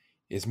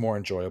is more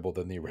enjoyable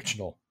than the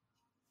original.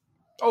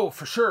 Oh,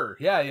 for sure.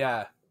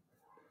 Yeah.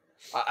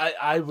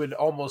 I would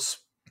almost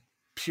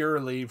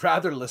purely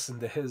rather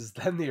listen to his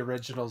than the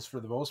originals for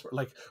the most part.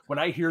 Like, when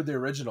I hear the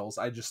originals,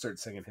 I just start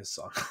singing his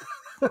song.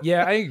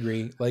 Yeah, I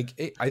agree. Like,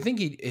 I think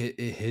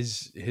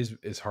his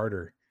is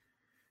harder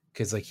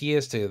because like he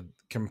has to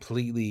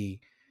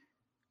completely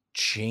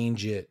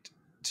change it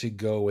to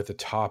go with a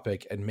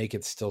topic and make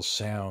it still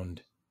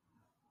sound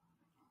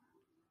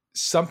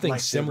something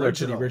like similar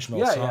to the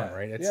original song,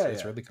 right?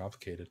 It's really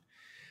complicated.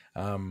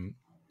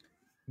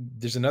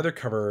 There's another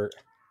cover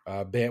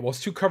band. Well,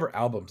 it's two cover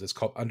albums. It's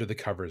called Under the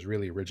Covers,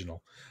 really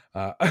original.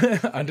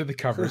 Under the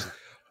Covers,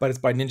 but it's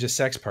by Ninja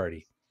Sex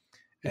Party.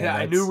 And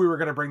I knew we were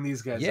going to bring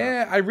these guys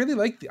up. I really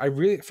like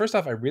first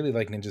off, I really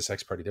like Ninja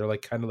Sex Party. They're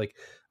like kind of like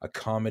a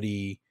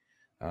comedy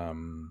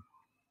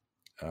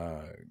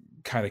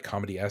kind of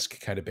comedy-esque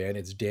kind of band.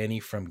 It's Danny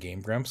from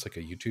Game Grumps, like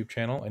a YouTube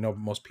channel. I know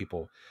most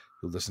people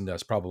who listen to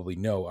us probably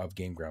know of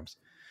Game Grumps.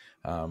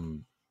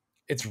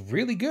 It's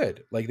really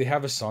good. Like, they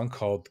have a song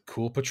called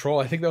Cool Patrol.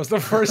 I think that was the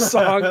first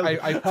song I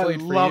played for you.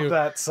 I love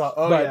that song.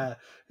 Oh, but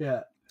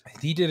yeah.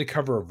 He did a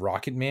cover of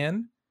Rocket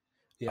Man.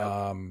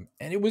 Yeah. And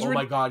it was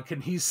my God,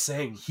 can he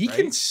sing? He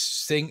can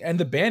sing, and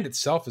the band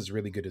itself is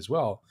really good as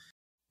well.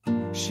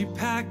 She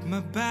packed my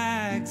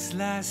bags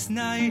last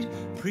night,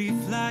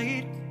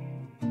 pre-flight.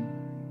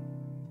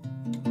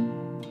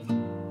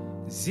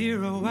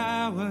 0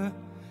 hour,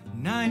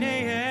 9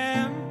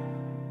 a.m.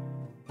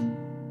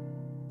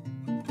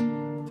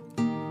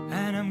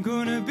 And I'm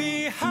gonna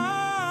be high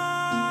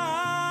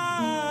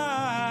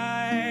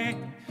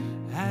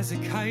as a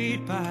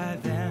kite by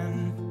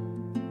then.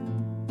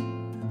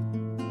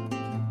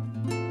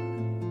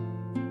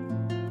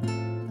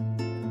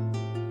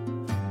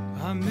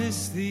 I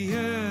miss the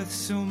earth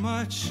so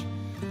much.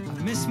 I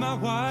miss my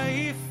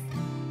wife.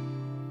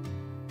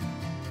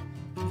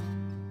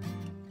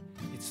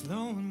 It's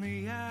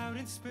lonely out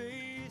in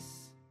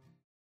space.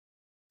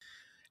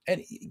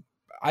 And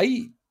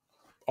I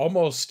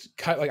almost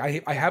kind of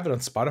like I have it on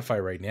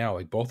Spotify right now,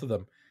 like both of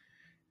them.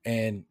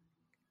 And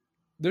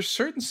there's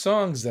certain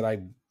songs that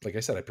like I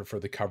said, I prefer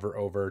the cover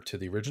over to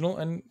the original,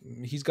 and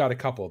he's got a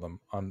couple of them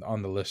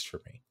on the list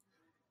for me.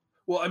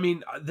 Well, I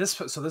mean, this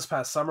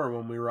past summer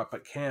when we were up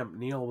at camp,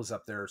 Neil was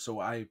up there,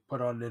 so I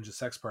put on Ninja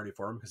Sex Party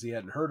for him because he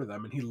hadn't heard of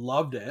them, and he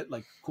loved it,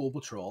 like Cool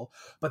Patrol.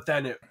 But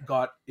then it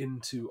got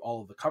into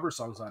all of the cover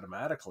songs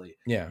automatically.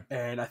 Yeah.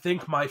 And I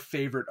think my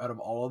favorite out of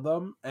all of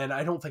them, and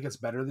I don't think it's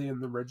better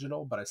than the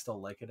original, but I still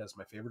like it as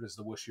my favorite, is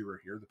the Wish You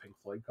Were Here, the Pink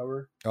Floyd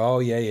cover. Oh,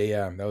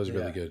 yeah. That was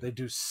really good. They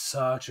do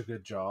such a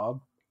good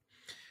job.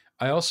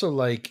 I also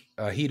like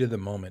Heat of the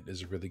Moment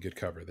is a really good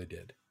cover they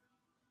did.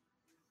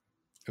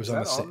 It was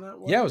on the same.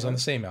 Yeah, it was on the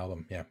same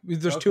album. Yeah,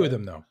 there's two of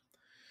them though.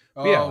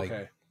 Oh, yeah, okay.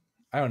 Like,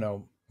 I don't know.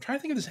 I'm trying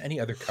to think if there's any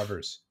other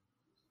covers.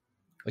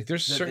 Like,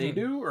 there's that certain they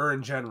do, or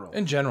in general.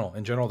 In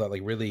general, that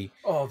like really.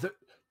 Oh,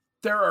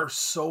 there are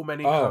so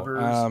many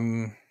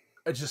covers.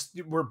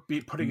 We're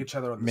putting each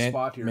other on the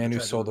spot here. Man Who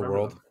Sold the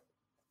World. Them.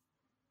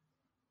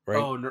 Right.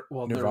 Oh,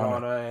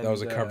 Nirvana. That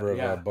was a cover of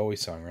a Bowie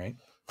song, right?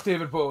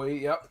 David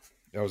Bowie. Yep.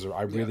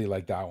 I really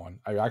like that one.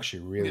 I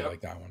actually really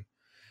like that one.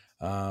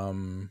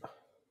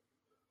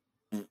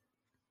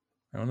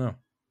 I don't know. I'm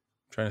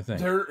trying to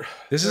think.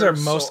 This is our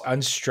most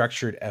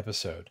unstructured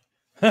episode.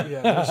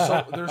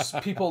 There's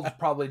people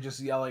probably just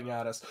yelling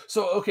at us.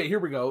 So, okay, here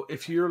we go.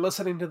 If you're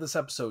listening to this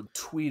episode,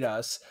 tweet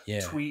us.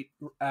 Yeah. Tweet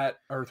at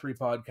R3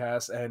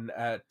 Podcast and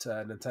at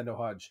Nintendo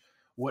Hodge.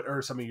 What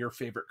are some of your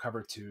favorite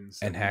cover tunes?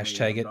 And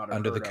hashtag it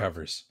under the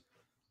covers.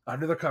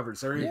 Under the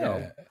covers. There you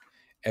go.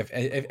 If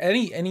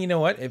any, and you know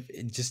what?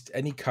 If just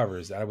any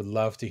covers, I would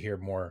love to hear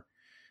more,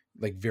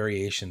 like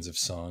variations of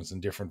songs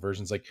and different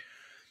versions. Like,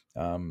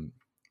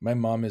 my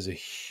mom is a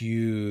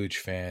huge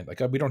fan. Like,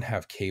 we don't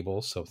have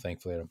cable, so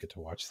thankfully I don't get to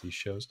watch these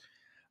shows.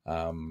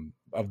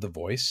 Of The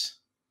Voice.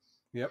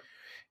 Yep.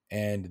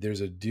 And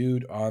there's a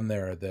dude on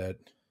there that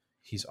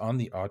he's on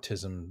the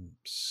autism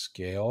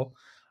scale.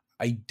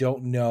 I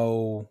don't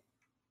know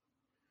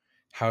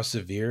how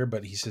severe,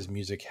 but he says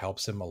music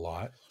helps him a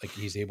lot. Like,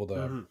 he's able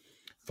to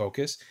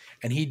focus.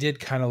 And he did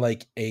kind of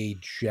like a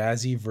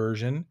jazzy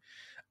version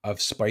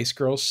of Spice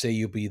Girls' Say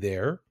You'll Be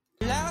There.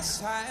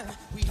 Last time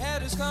we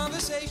had this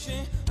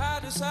conversation, I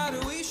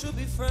decided we should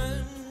be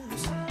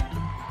friends.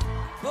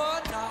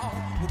 But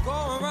now we're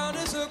going around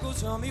in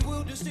circles. Tell me,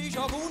 will this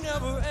deja vu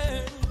never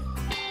end?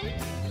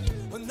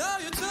 But now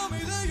you tell me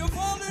that you're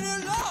falling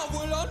in love.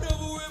 Well, I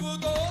never ever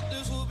thought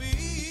this would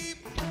be.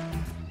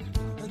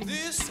 And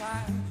this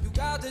time you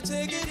got to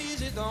take it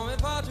easy. Don't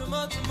impart too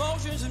much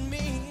emotions in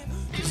me.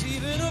 'Cause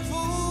even a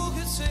fool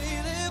could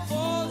say they're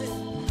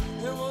falling.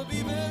 It would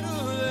be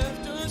better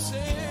left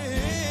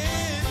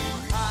unsaid.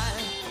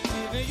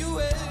 I'm giving you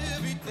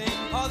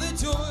everything, all the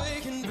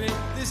joy can bring.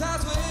 This I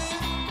swear.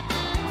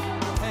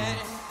 And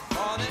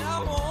all that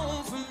I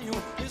want from you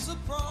is a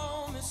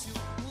promise you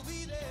will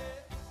be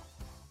there.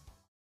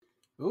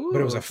 Ooh,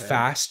 But it was a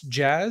fast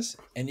jazz,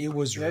 and it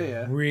was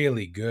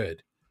really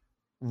good.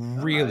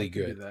 Really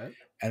good.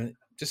 And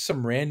just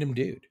some random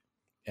dude.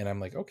 And I'm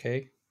like,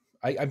 okay,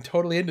 I'm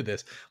totally into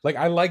this. Like,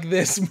 I like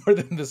this more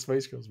than the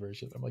Spice Girls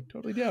version. I'm like,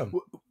 totally down.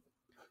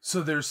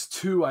 So there's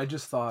two I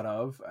just thought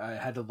of. I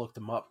had to look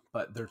them up,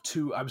 but there are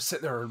two. I was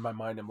sitting there in my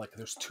mind. I'm like,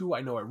 there's two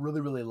I know I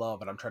really, really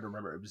love, and I'm trying to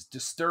remember. It was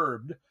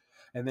Disturbed,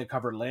 and they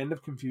covered Land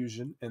of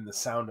Confusion and The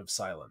Sound of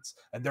Silence.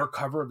 And their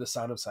cover of The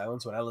Sound of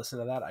Silence, when I listen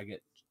to that, I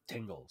get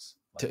tingles.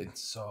 Like,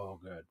 it's so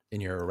good.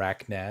 In your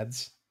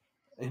arachnads?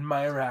 In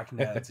my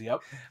arachnads, yep.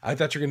 I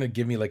thought you were going to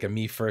give me like a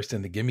Me First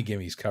and the Gimme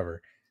Gimmes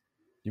cover.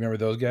 You remember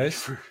those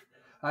guys?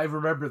 I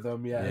remember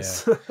them,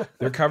 yes. Yeah.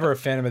 Their cover of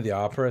Phantom of the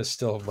Opera is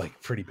still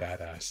like pretty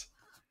badass.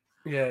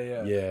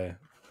 Yeah.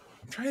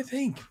 I'm trying to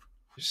think.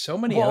 There's so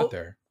many out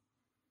there.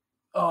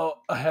 Oh,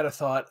 I had a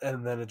thought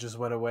and then it just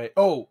went away.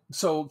 Oh,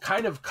 so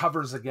kind of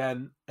covers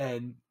again,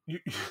 and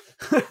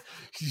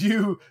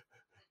you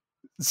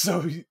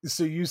so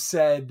you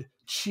said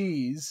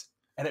Cheese,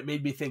 and it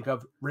made me think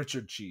of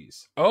Richard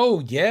Cheese. Oh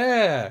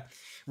yeah.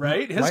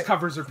 Right? His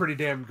covers are pretty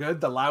damn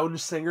good. The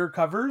Lounge Singer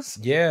covers.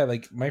 Yeah,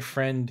 like my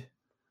friend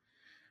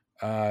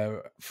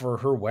for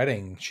her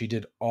wedding, she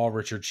did all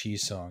Richard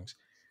Cheese songs.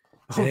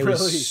 And it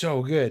was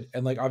so good.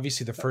 And like,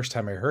 obviously the first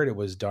time I heard it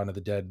was Dawn of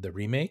the Dead, the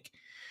remake.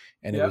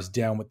 And it was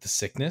Down with the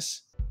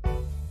Sickness.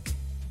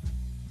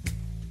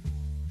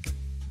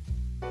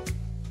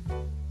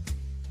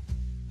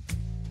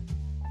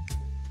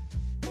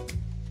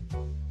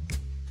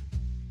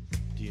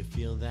 Do you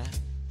feel that?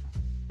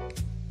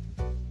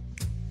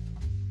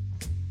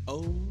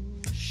 Oh,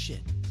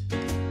 shit.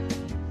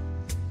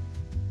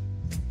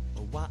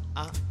 Oh, wah,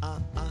 ah,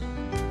 ah, ah.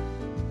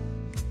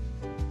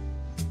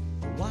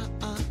 Wah,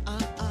 ah,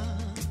 ah, ah.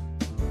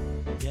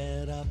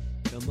 Get up,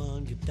 come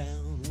on, get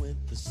down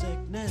with the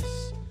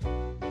sickness.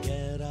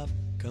 Get up,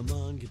 come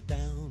on, get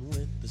down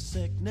with the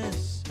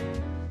sickness.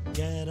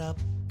 Get up,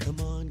 come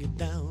on, get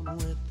down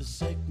with the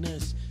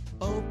sickness.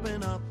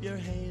 Open up your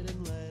hate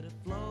and let it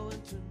flow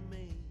into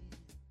me.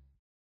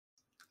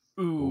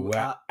 Ooh,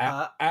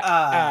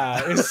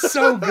 It was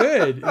so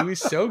good. It was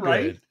so good.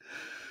 Right?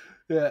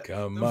 Yeah.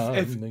 Come on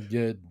and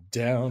get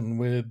down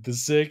with the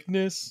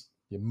sickness.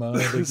 Your mother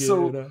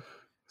get up.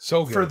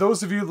 So good. For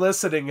those of you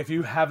listening, if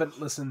you haven't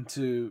listened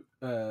to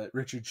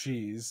Richard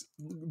Cheese,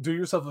 do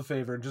yourself a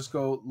favor and just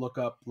go look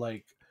up,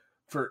 like,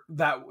 for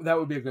that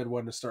would be a good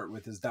one to start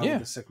with, is Down with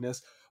the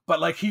Sickness. But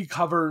like, he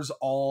covers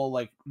all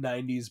like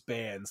 90s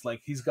bands.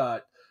 Like, he's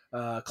got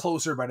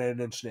Closer by Nine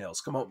Inch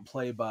Nails, Come Out and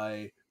Play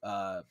by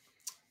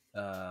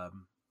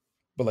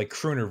but like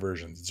crooner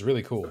versions. It's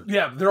really cool.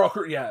 Yeah, they're all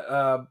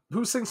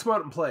who sings Come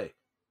Out and Play?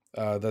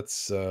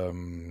 That's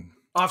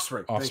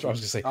Offspring. I was gonna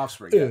say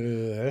Offspring.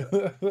 Yeah.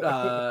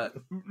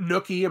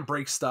 Nookie and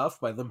Break Stuff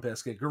by Limp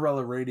Bizkit,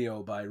 Guerrilla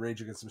Radio by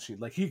Rage Against the Machine.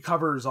 Like, he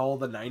covers all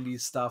the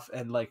 90s stuff,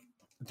 and like,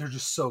 they're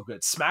just so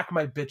good. Smack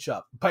My Bitch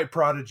Up by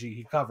Prodigy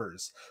he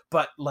covers,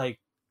 but like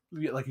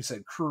you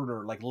said,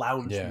 crooner, like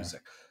lounge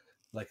music.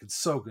 Like, it's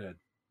so good.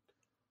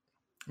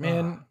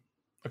 Man,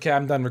 okay,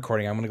 I'm done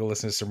recording. I'm gonna go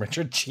listen to some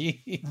Richard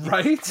Cheese.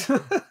 Right?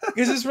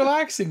 Because it's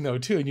relaxing though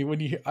too,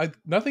 and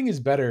nothing is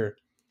better.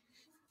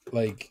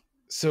 Like,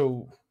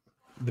 so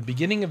the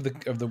beginning of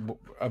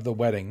the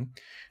wedding,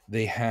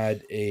 they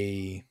had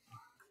a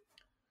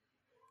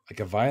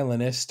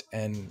violinist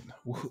and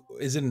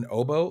is it an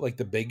oboe, like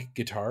the big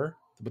guitar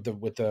with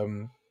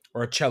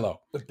or a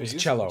cello? It was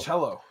cello.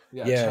 Cello.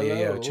 Yeah,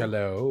 yeah,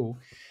 cello.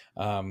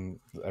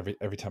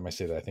 Every time I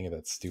say that, I think of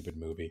that stupid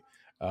movie.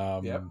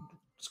 Yep.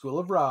 School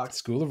of Rock.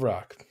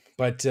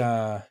 But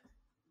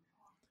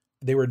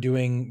they were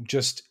doing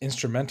just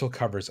instrumental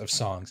covers of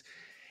songs,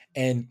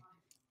 and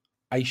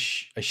I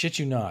shit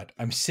you not,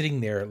 I'm sitting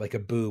there like a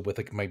boob with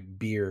like my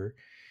beer,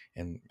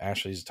 and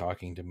Ashley's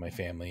talking to my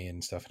family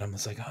and stuff, and I'm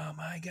just like, oh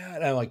my god,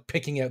 and I'm like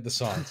picking out the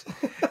songs,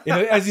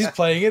 as he's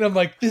playing it. I'm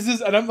like, this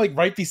is, and I'm like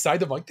right beside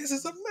them, like, this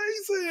is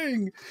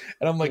amazing,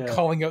 and I'm like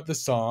calling out the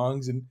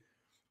songs, and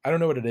I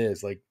don't know what it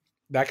is, like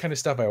that kind of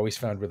stuff I always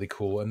found really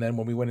cool. And then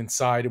when we went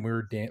inside and we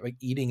were like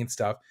eating and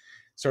stuff,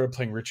 started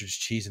playing Richard's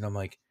Cheese, and I'm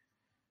like,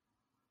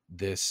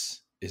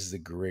 this is the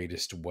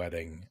greatest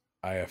wedding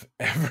I have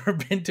ever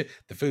been to.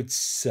 The food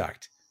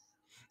sucked,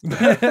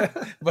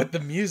 but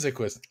the music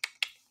was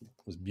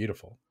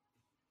beautiful.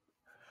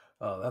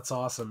 Oh, that's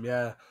awesome.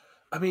 Yeah.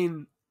 I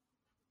mean,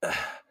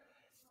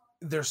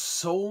 there's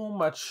so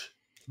much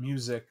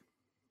music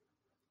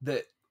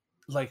that,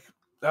 like,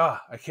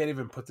 I can't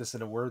even put this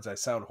into words. I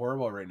sound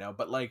horrible right now,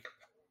 but like,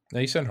 no,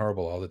 you sound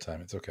horrible all the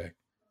time. It's okay.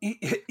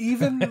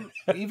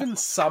 Even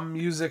some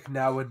music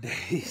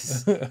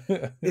nowadays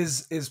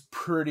is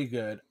pretty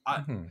good.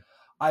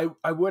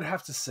 I would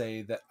have to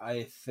say that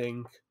I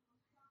think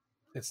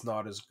it's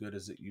not as good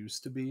as it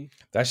used to be.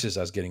 That's just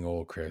us getting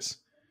old, Chris.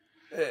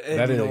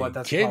 And you know what?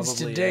 That's kids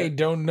today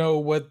don't know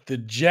what the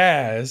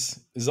jazz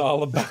is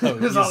all about.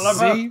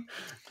 See?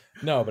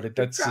 No, but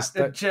that's just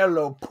that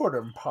Jello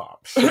pudding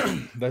pops.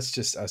 That's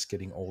just us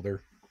getting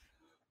older.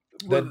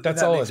 Well, that's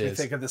that all makes it me is.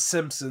 think of The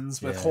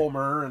Simpsons with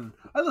Homer, and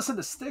I listen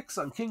to Styx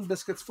on King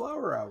Biscuit's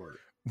Flower Hour.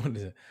 What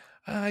is it?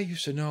 I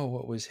used to know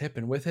what was hip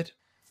and with it.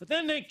 But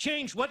then they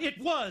changed what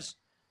it was.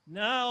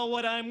 Now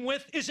what I'm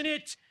with isn't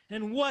it,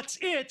 and what's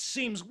it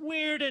seems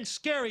weird and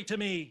scary to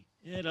me.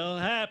 It'll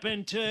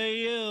happen to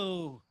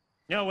you.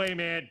 No way,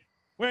 man.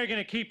 We're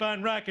gonna keep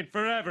on rocking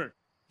forever.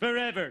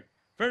 Forever.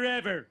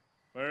 Forever.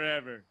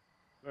 Forever.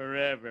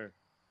 Forever.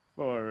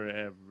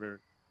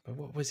 Forever. But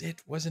what was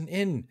it wasn't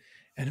in,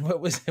 and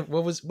what was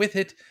with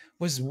it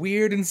was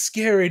weird and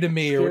scary to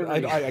me. Or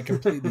I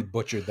completely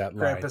butchered that line.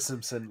 Grandpa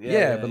Simpson.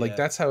 But like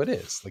that's how it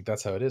is. Like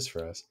that's how it is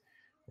for us,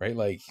 right?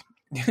 Like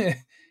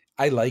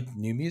I like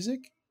new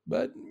music,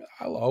 but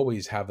I'll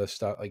always have a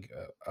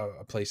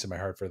place in my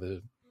heart for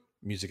the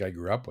music I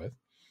grew up with.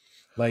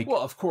 Like,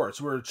 well, of course,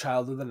 we're a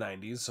child of the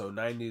 90s, so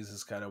 90s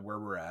is kind of where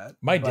we're at.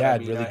 My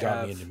dad really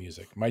got me into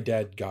music. My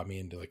dad got me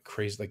into like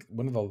crazy, like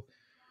one of the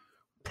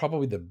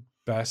probably the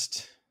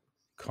best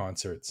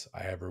concerts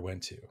I ever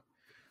went to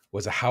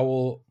was a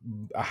Howell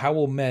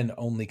Men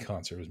only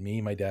concert. It was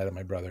me, my dad, and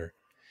my brother,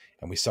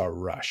 and we saw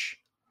Rush.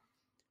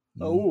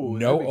 Oh,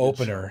 no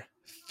opener,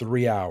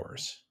 3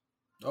 hours.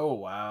 Oh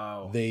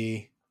wow!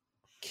 They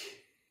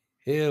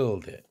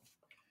killed it.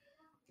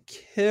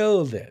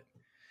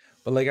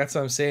 But like that's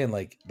what I'm saying.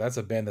 Like that's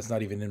a band that's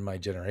not even in my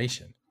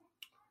generation.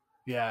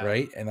 Yeah.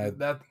 Right.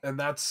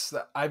 That's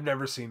I've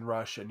never seen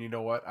Rush, and you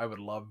know what? I would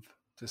love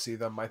to see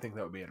them. I think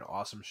that would be an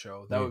awesome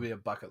show. That would be a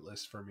bucket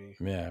list for me.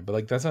 Yeah, but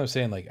like that's what I'm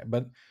saying. Like,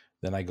 but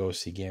then I go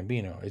see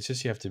Gambino. It's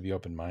just you have to be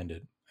open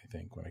minded. I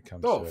think when it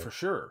comes. Oh, for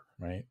sure.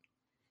 Right.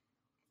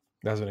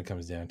 That's what it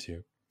comes down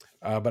to.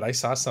 But I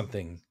saw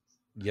something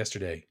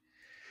yesterday,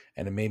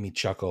 and it made me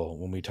chuckle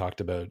when we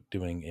talked about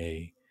doing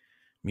a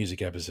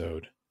music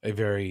episode. A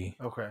very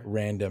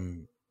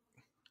random,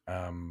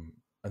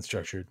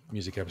 unstructured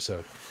music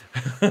episode.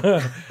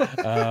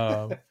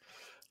 And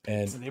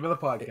it's the name of the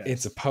podcast.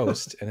 It's a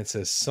post, and it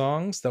says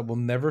songs that will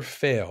never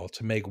fail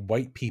to make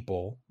white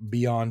people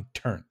beyond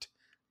turnt.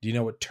 Do you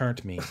know what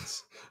turnt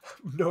means?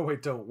 No, I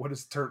don't. What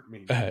does turnt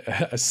mean?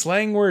 A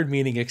slang word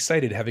meaning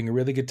excited, having a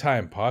really good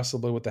time,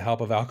 possibly with the help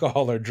of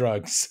alcohol or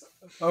drugs.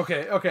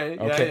 Okay.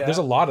 Yeah. There's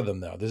a lot of them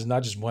though. There's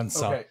not just one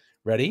song. Okay.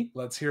 Ready?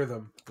 Let's hear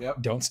them.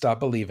 Yep. Don't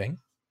Stop Believing.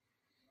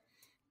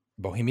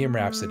 Bohemian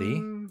Rhapsody.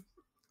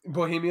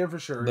 Bohemian for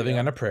sure. Living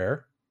on a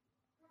Prayer.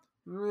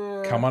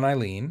 Come On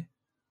Eileen.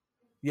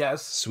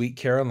 Yes. Sweet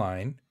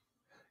Caroline.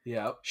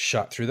 Yep.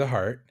 Shot Through the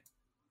Heart.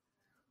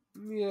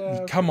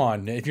 Yeah. Come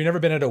on. If you've never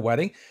been at a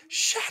wedding,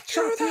 Shot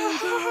Through the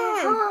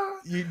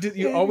Heart.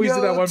 You always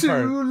do that one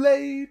part. Too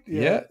late.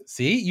 Yeah.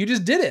 See, you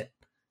just did it.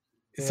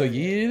 So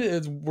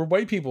we're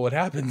white people. It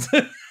happens.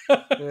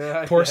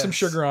 Pour Some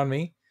Sugar on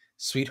Me.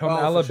 Sweet Home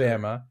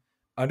Alabama.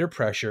 Sure. Under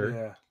Pressure.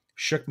 Yeah.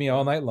 Shook Me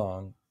All Night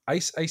Long.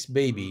 Ice Ice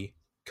Baby.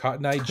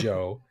 Cotton Eye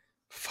Joe.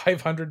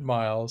 500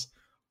 Miles.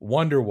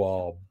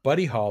 Wonderwall.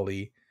 Buddy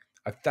Holly.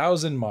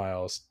 1,000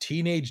 Miles.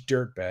 Teenage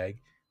Dirtbag.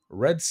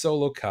 Red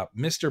Solo Cup.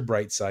 Mr.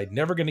 Brightside.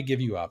 Never Gonna Give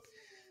You Up.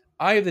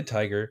 Eye of the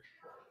Tiger.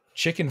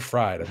 Chicken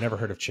Fried. I've never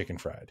heard of Chicken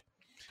Fried.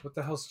 What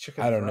the hell's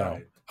Chicken Fried? I don't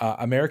know.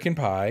 American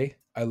Pie.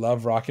 I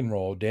Love Rock and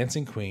Roll.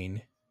 Dancing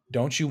Queen.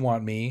 Don't You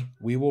Want Me.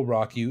 We Will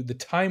Rock You. The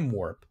Time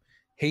Warp.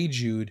 Hey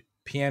Jude.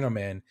 Piano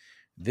Man.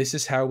 This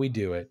Is How We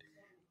Do It.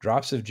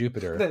 Drops of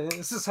Jupiter,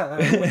 This is how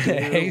we do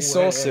Hey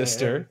Soul it.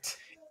 Sister,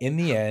 In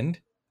the End,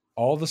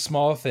 All the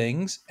Small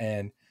Things,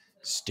 and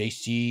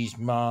Stacy's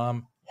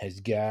Mom Has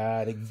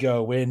Got It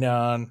Going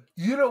On.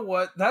 You know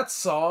what? That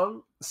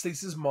song,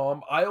 Stacey's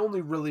Mom, I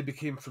only really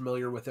became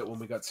familiar with it when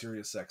we got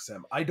Sirius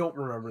XM. I don't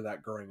remember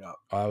that growing up.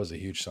 Oh, that was a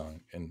huge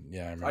song. And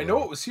yeah, I remember. I know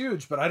that. it was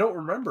huge, but I don't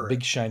remember Big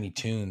it. Shiny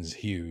Tunes,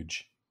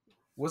 huge.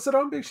 Was it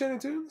on Big Shiny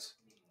Tunes?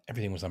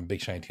 Everything was on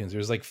Big Shiny Tunes. There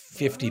was like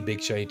 50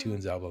 Big Shiny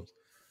Tunes albums.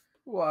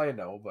 Well, I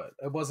know, but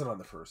it wasn't on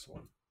the first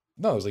one.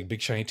 No, it was like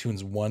Big Shiny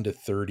Tunes 1 to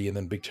 30 and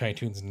then Big Shiny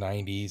Tunes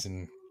 90s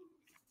and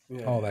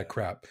all that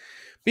crap.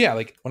 But yeah,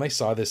 like when I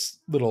saw this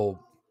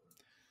little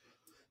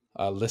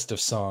list of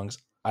songs,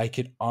 I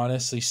could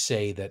honestly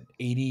say that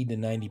 80 to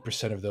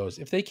 90% of those,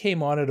 if they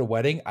came on at a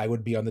wedding, I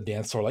would be on the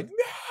dance floor like,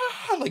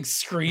 "Ah!" like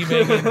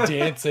screaming and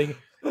dancing.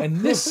 And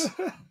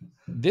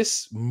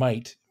this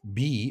might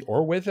be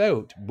with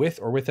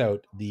or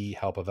without the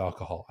help of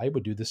alcohol. I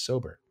would do this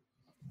sober.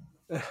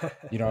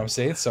 You know what I'm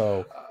saying?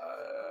 So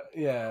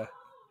yeah.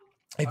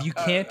 if you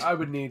can't, I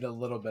would need a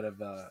little bit of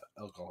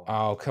alcohol.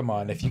 oh come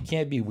on! If you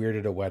can't be weird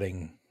at a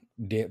wedding,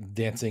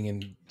 dancing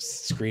and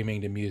screaming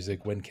to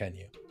music, when can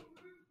you?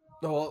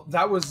 Well,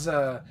 that was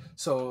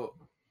so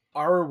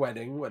our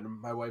wedding when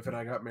my wife and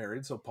I got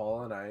married. So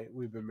Paul and I,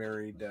 we've been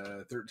married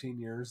 13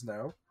 years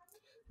now.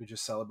 We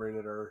just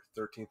celebrated our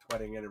 13th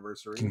wedding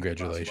anniversary.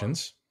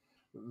 Congratulations!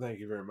 Thank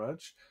you very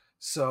much.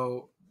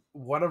 So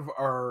one of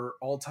our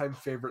all-time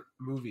favorite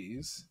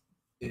movies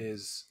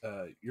is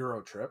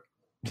Euro Trip.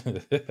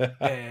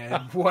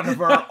 And one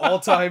of our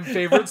all-time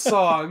favorite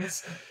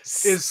songs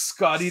is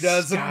Scotty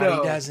Doesn't Know.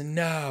 Scotty Doesn't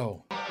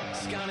Know.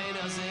 Scotty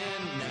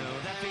doesn't know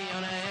that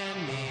Fiona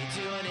and me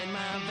do it in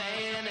my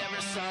van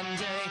every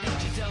Sunday.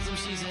 She tells him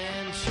she's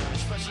in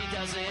church, but she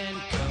doesn't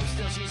go.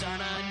 Still, she's on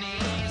her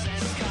knees,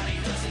 and Scotty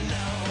doesn't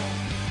know.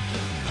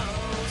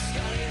 Oh,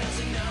 Scotty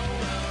doesn't know.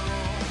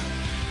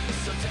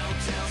 So don't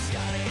tell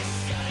Scotty.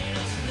 Scotty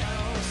doesn't know.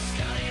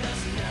 Scotty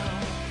doesn't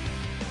know.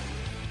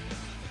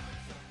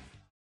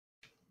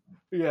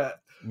 Yeah.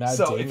 Matt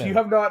So Damon. if you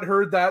have not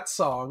heard that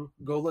song,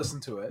 go listen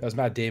to it. That was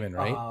Matt Damon,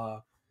 right?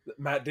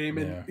 Matt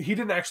Damon, Yeah. he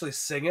didn't actually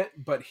sing it,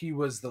 but he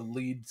was the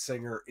lead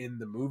singer in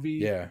the movie.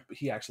 Yeah.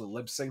 He actually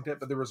lip synced it,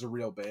 but there was a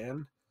real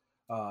band.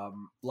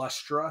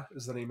 Lustra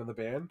is the name of the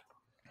band.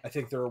 I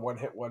think they're a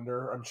one-hit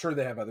wonder. I'm sure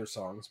they have other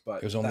songs, but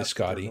It was only that's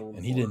what they're Scotty, known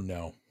and he for. didn't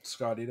know.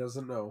 Scotty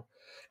doesn't know.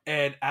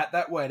 And at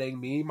that wedding,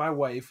 me, my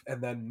wife,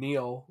 and then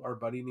Neil, our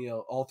buddy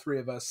Neil, all three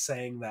of us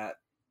sang that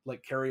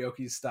like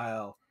karaoke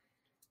style.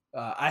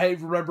 I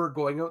remember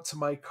going out to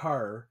my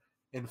car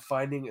and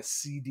finding a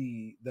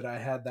CD that I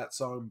had that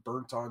song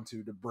burnt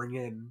onto to bring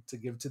in to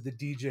give to the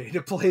DJ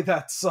to play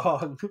that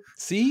song.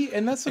 See,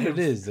 and that's what it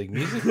is. Like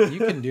music, you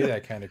can do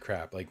that kind of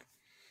crap. Like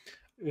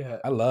Yeah.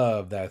 I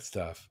love that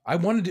stuff.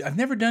 I've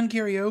never done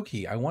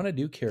karaoke. I want to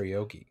do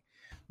karaoke.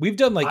 We've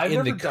done like I've in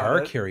the never done car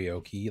it.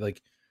 karaoke,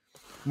 like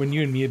when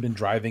you and me have been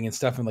driving and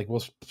stuff, and like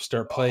we'll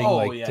start playing Oh,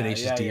 like yeah,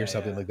 Tenacious yeah, D or yeah,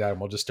 something yeah. like that, and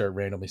we'll just start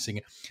randomly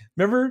singing.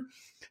 Remember,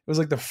 it was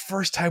like the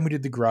first time we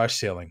did the garage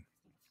sailing.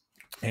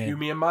 And You,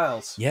 me, and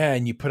Miles. yeah,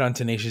 and you put on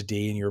Tenacious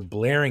D and you were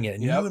blaring it,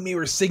 and Yep. you and me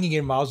were singing,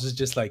 and Miles was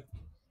just like,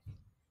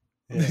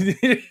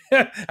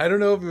 Yeah. I don't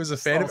know if he was a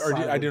fan of, all or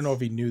I don't know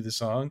silence. if he knew the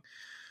song,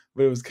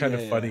 but it was kind of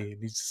Yeah, yeah. funny.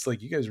 And he's just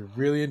like, you guys are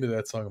really into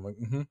that song. I'm like,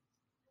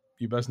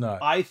 you best not.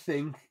 I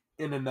think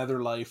in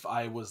another life,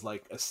 I was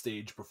like a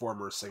stage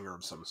performer, singer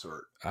of some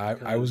sort. I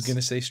was because-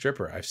 gonna say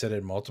stripper. I've said it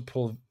in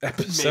multiple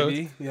episodes.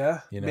 Maybe,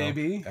 yeah, You know,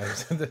 maybe.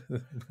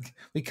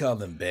 We call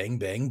them Bang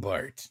Bang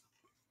Bart.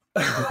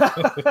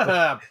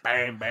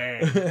 Bang bang.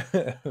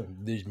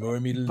 There's more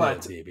of me to But-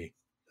 love, baby.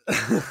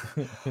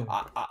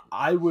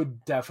 I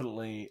would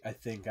definitely, I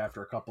think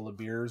after a couple of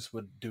beers,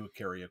 would do a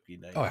karaoke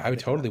night. Oh, I would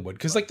totally would,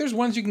 because like there's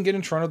ones you can get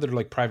in Toronto that are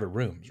like private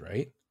rooms,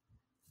 right?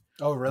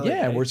 Oh, really?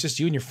 Yeah, Hey. where it's just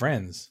you and your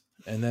friends,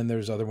 and then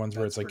there's other ones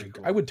where That's it's like pretty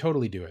cool. I would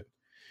totally do it.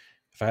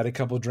 If I had a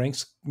couple of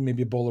drinks,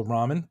 maybe a bowl of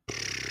ramen,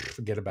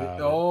 forget about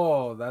it.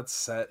 Oh, that's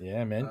set.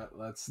 Yeah, man.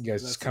 Let's You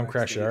guys that's just the come next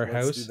crash at date. our Let's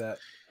house. Do that.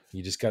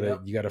 You just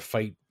gotta Yep.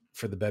 fight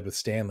for the bed with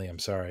Stanley. I'm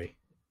sorry.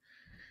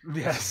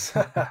 Yes.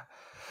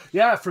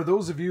 Yeah. For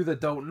those of you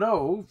that don't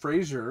know,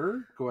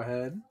 Frasier, go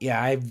ahead.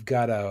 Yeah, I've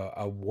got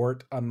a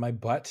wart on my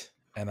butt,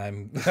 and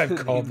I've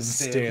called him Named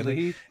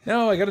Stanley.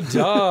 No, I got a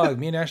dog.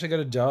 Me and Ashley got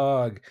a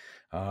dog,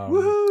 an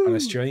Woohoo!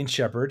 Australian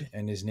Shepherd,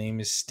 and his name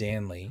is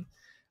Stanley,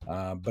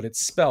 but it's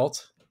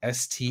spelt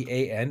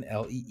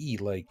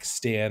Stanlee, like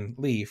Stan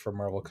Lee from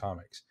Marvel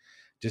Comics,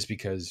 just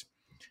because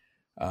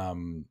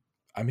I'm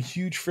a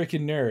huge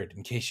freaking nerd,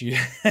 in case you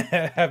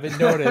haven't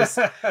noticed.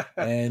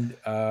 And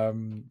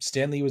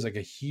Stan Lee was like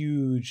a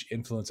huge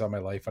influence on my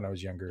life when I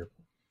was younger,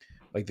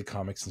 like the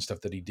comics and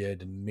stuff that he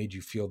did, and made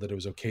you feel that it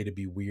was okay to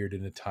be weird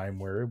in a time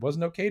where it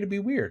wasn't okay to be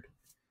weird,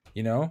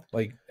 you know,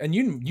 like, and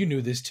you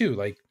knew this too,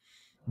 like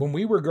when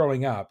we were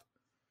growing up,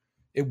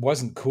 it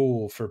wasn't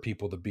cool for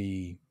people to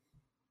be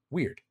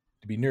weird,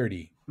 to be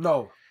nerdy.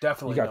 No,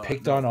 definitely. You got not,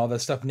 picked no. on, all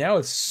that stuff. Now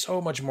it's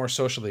so much more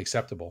socially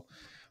acceptable,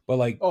 but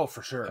like, Oh,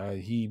 for sure.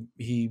 he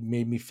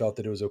made me felt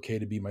that it was okay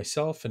to be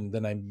myself, and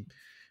then I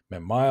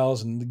met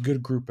Miles and a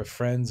good group of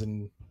friends,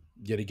 and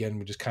yet again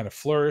we just kind of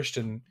flourished,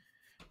 and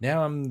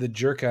now I'm the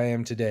jerk I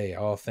am today,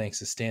 all thanks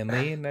to Stan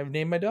Lee, and I've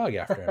named my dog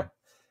after him.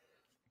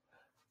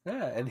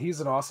 Yeah, and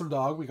he's an awesome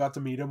dog. We got to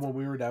meet him when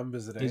we were down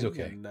visiting. He's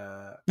okay. And,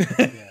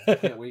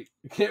 yeah,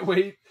 can't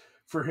wait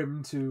for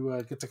him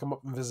to get to come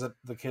up and visit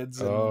the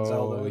kids and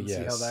Zelda and see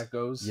how that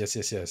goes.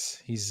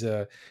 Yes. He's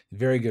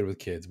very good with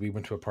kids. We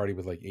went to a party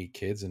with like 8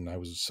 kids, and I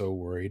was so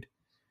worried.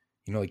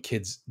 You know, like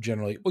kids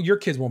generally, well, your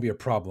kids won't be a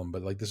problem,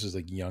 but like this is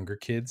like younger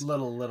kids.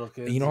 Little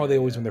kids. And you know how they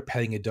always, when they're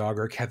petting a dog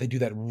or a cat, they do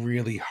that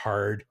really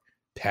hard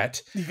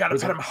pet. You got to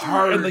pet like, him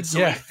hard, and like, so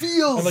yeah, he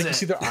feels and like it. you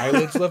see their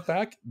eyelids lift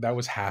back. That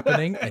was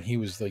happening, and he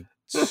was like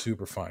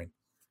super fine.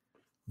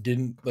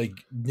 Didn't like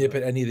nip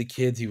at any of the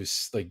kids. He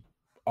was like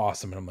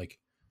awesome, and I'm like,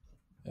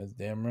 that's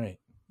damn right.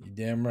 You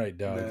damn right,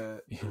 dog.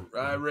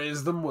 I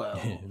raised them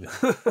well.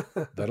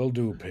 That'll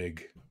do,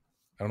 pig.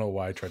 I don't know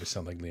why I tried to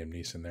sound like Liam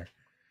Neeson there.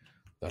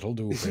 That'll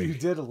do, pig. You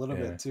did a little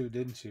bit too,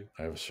 didn't you?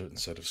 I have a certain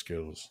set of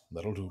skills.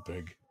 That'll do,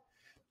 pig.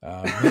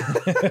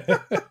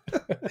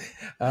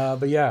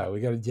 But yeah,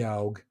 we got a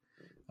dog.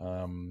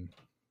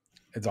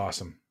 It's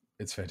awesome.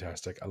 It's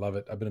fantastic. I love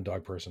it. I've been a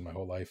dog person my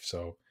whole life,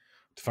 so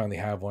to finally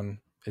have one,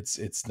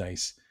 it's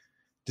nice.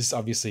 Just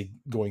obviously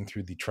going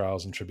through the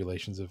trials and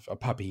tribulations of a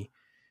puppy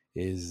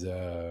is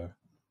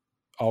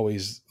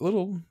always a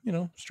little,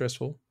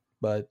 stressful,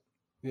 but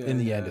in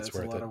the end, it's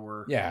worth a lot it. of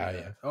work.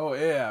 Yeah. Oh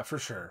yeah, for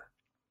sure.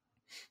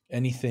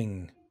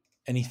 Anything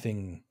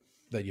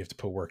that you have to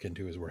put work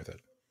into is worth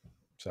it.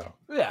 So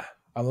yeah,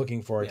 I'm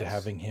looking forward to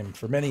having him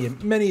for many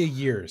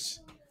years.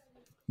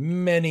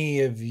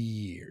 Many of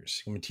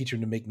years. I'm gonna teach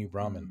him to make me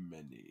ramen.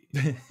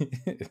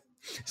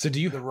 So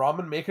do you the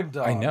ramen making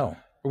dog? I know.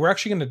 We're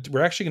actually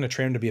gonna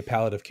train him to be a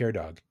palliative care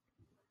dog.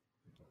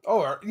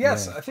 Oh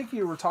yes, Yeah. I think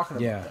you were talking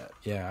about that.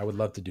 Yeah, I would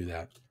love to do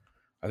that.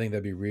 I think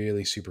that'd be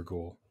really super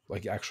cool.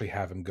 Like actually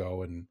have him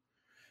go and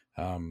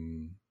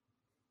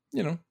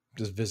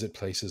just visit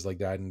places like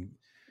that and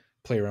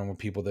play around with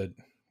people that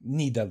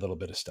need that little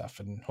bit of stuff.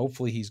 And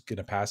hopefully he's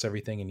gonna pass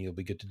everything and he'll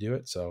be good to do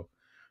it. So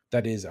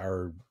that is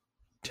our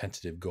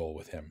tentative goal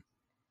with him.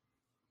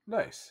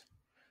 Nice.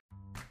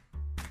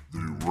 The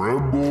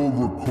Ramble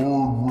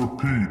Record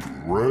Repeat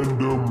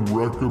Random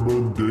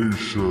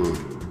Recommendation.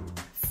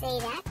 Say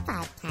that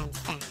 5 times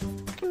fast.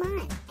 Come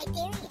on, I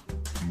dare you.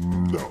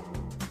 No.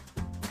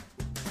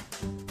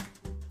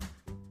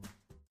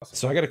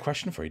 So I got a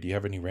question for you. Do you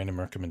have any random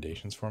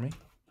recommendations for me?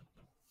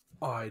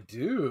 I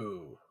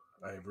do.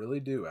 I really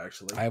do,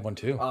 actually. I have one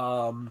too.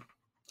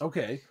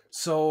 Okay.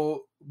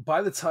 So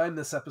by the time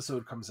this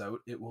episode comes out,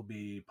 it will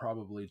be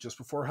probably just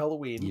before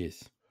Halloween.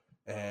 Yes.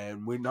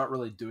 And we're not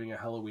really doing a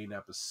Halloween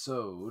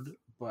episode,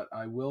 but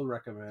I will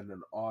recommend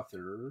an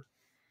author.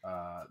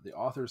 The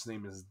author's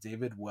name is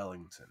David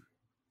Wellington.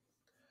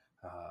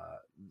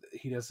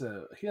 He has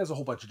a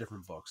whole bunch of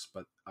different books,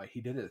 but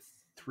he did a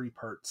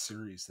 3-part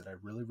series that I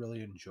really,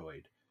 really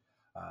enjoyed.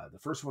 The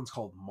first one's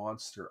called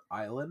Monster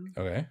Island.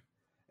 Okay.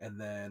 And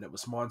then it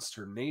was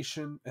Monster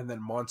Nation, and then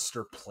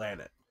Monster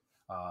Planet.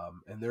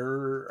 And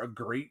they're a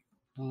great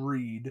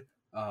read.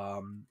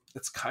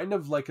 It's kind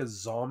of like a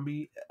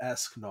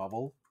zombie-esque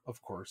novel.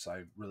 Of course,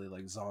 I really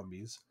like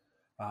zombies.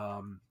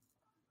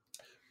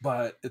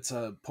 But it's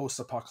a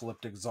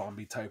post-apocalyptic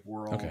zombie-type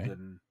world, Okay.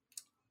 and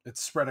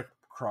it's spread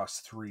across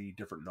 3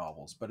 different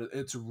novels. But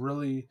it's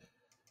really,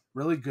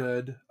 really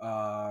good.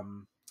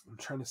 I'm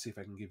trying to see if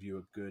I can give you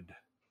a good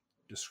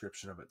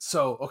description of it.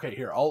 So, okay,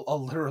 here,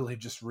 I'll literally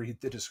just read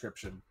the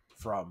description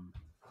from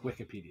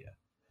Wikipedia.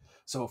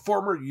 So, a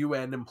former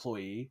UN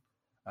employee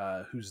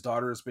whose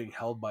daughter is being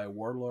held by a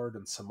warlord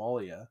in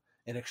Somalia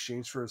in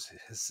exchange for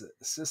his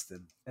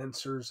assistant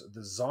enters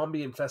the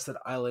zombie-infested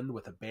island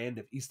with a band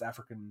of East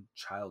African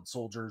child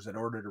soldiers in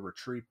order to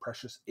retrieve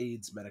precious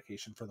AIDS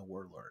medication for the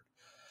warlord.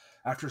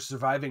 After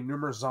surviving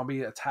numerous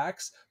zombie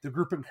attacks, the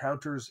group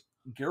encounters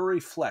Gary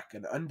Fleck,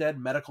 an undead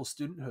medical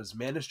student who has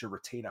managed to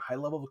retain a high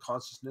level of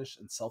consciousness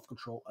and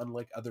self-control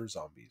unlike other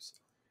zombies.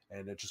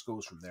 And it just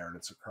goes from there, and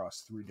it's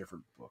across 3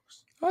 different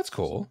books. Oh, that's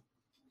cool.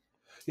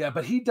 Yeah,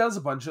 but he does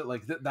a bunch of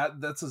like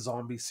that's a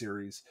zombie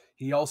series.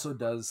 He also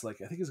does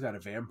like I think he's got a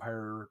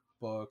vampire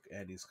book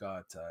and he's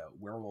got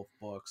werewolf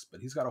books,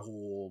 but he's got a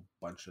whole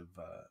bunch of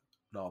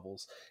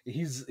novels.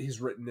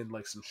 He's written in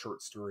like some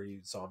short story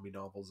zombie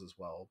novels as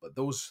well. But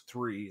those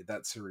 3,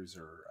 that series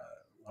are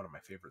one of my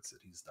favorites that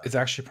he's done. It's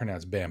actually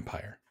pronounced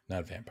vampire,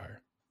 not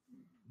vampire.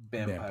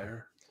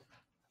 Vampire.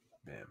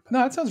 No,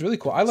 that sounds really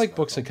cool. I like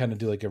books that kind of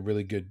do like a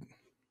really good,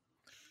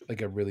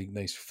 like a really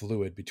nice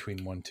fluid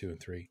between 1, 2, and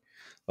 3.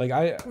 Like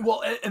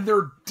well, and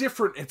they're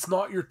different. It's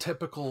not your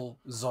typical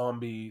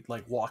zombie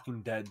like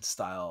Walking Dead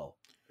style.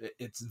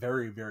 It's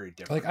very, very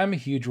different. like I'm a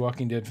huge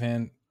Walking Dead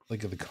fan.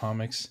 Like of the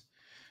comics,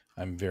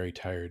 I'm very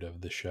tired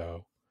of the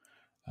show.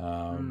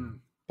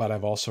 But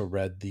I've also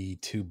read the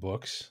 2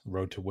 books,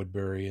 Road to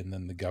Woodbury and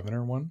then the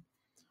Governor one.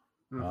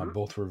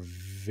 Both were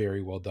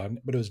very well done,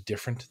 but it was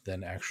different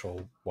than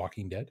actual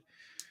Walking Dead.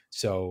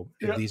 So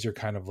if these are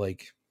kind of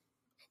like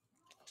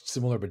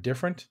similar but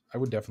different, I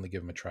would definitely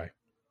give them a try.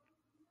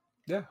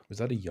 Yeah, Was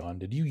that a yawn?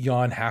 Did you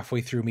yawn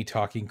halfway through me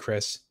talking,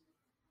 Chris?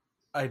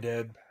 I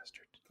did.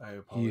 Bastard. I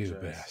apologize. You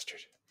bastard.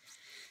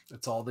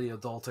 It's all the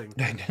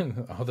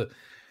adulting.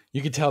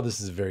 You can tell this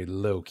is a very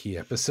low key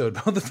episode.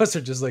 Both of us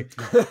are just like,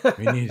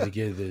 we need to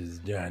get this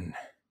done.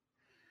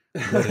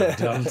 But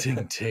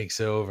adulting takes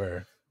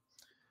over.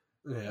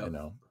 Yeah. You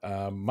know,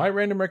 my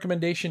random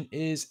recommendation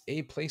is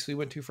a place we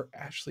went to for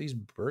Ashley's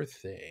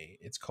birthday.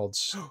 It's called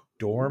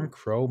Storm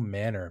Crow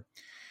Manor,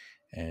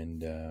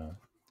 and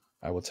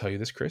I will tell you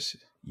this, Chris,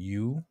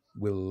 you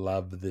will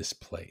love this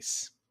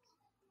place.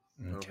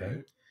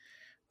 Okay.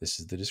 This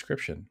is the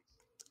description.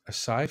 A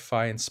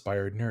sci-fi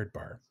inspired nerd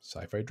bar.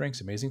 Sci-fi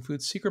drinks, amazing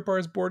food, secret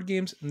bars, board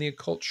games, and the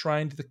occult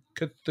shrine to the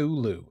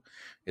Cthulhu.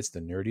 It's the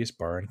nerdiest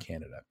bar in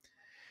Canada.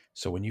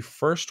 So when you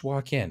first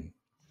walk in,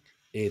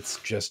 it's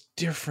just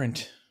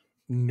different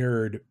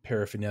nerd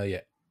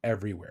paraphernalia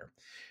everywhere.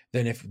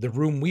 Then if the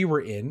room we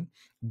were in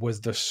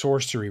was the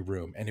sorcery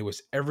room, and it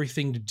was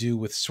everything to do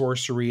with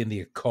sorcery and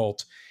the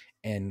occult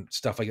and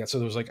stuff like that. So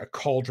there was like a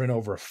cauldron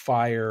over a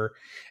fire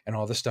and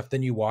all this stuff.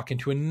 Then you walk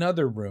into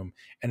another room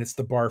and it's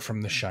the bar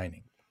from The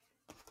Shining.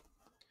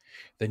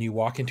 Then you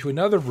walk into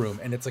another room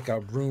and it's like a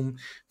room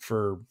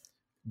for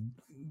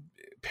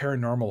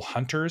paranormal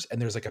hunters.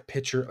 And there's like a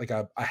picture, like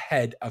a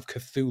head of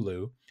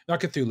Cthulhu,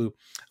 not Cthulhu,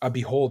 a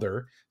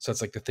beholder. So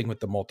it's like the thing with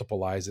the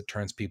multiple eyes that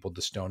turns people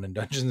to stone in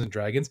Dungeons and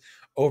Dragons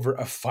over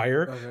a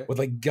fire with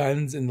like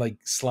guns and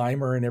like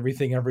Slimer and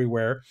everything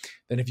everywhere.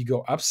 Then if you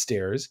go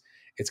upstairs,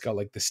 it's got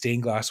like the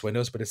stained glass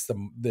windows, but it's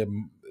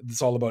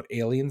it's all about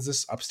aliens,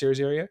 this upstairs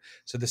area.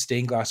 So the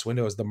stained glass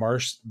window is the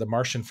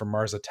Martian from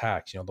Mars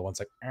Attacks, you know, the ones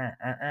like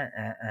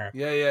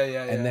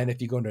Yeah. And then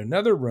if you go into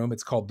another room,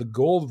 it's called the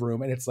Gold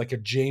Room, and it's like a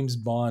James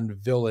Bond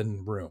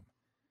villain room.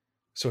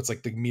 So it's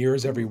like the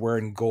mirrors everywhere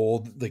and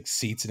gold, like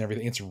seats and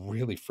everything. It's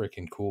really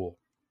freaking cool.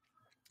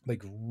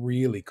 Like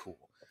really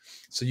cool.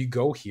 So you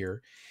go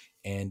here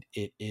and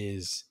it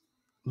is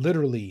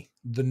literally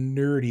the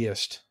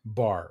nerdiest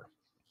bar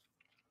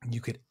you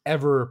could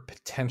ever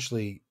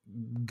potentially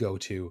go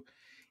to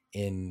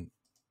in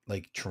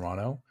like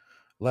Toronto,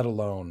 let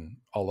alone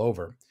all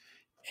over.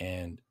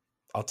 And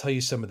I'll tell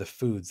you some of the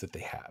foods that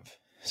they have.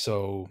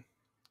 So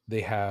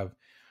they have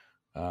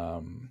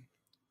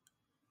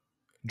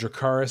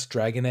Dracarys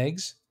dragon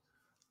eggs.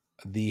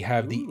 They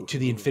have the To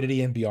the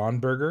Infinity and Beyond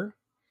burger,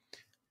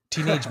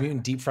 Teenage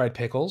Mutant deep fried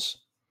pickles,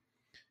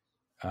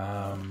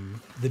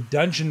 the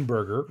Dungeon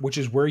Burger, which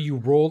is where you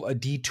roll a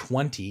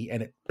D20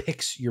 and it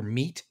picks your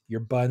meat, your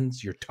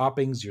buns, your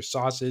toppings, your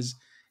sauces,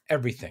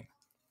 everything.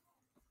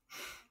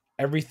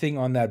 Everything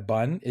on that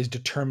bun is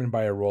determined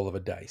by a roll of a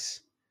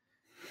dice.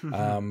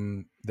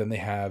 Then they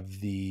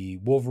have the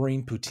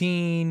Wolverine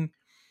poutine,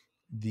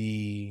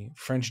 the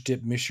French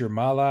dip Monsieur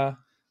Mala,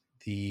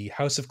 the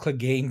House of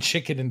Clegane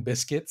chicken and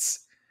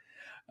biscuits,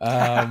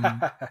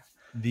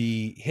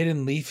 the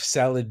Hidden Leaf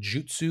salad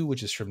jutsu,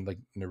 which is from like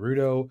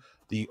Naruto,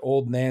 the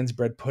Old Nan's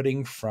bread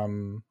pudding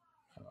from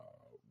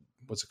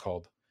what's it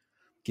called?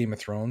 Game of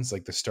Thrones,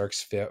 like the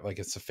Starks, like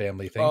it's a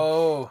family thing.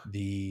 Was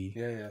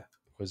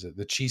it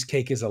the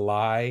cheesecake is a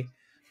lie?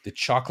 The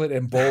chocolate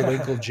and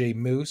Bullwinkle J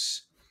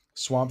Moose,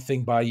 Swamp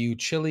Thing Bayou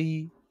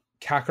chili,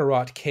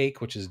 Kakarot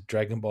cake, which is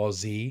Dragon Ball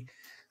Z.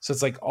 So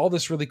it's like all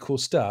this really cool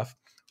stuff,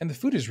 and the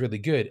food is really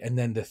good. And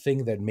then the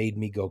thing that made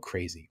me go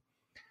crazy,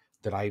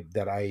 that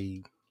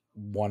I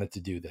wanted to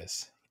do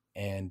this,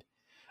 and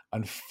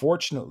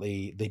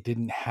unfortunately they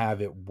didn't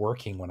have it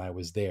working when I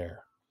was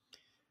there,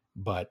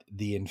 but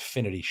the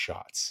infinity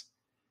shots,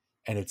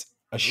 and it's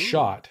a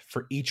shot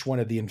for each one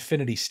of the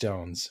Infinity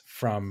Stones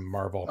from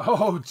Marvel.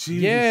 Oh,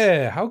 geez.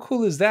 Yeah. How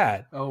cool is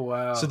that? Oh,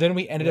 wow. So then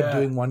we ended up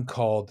doing one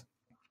called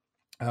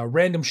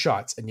Random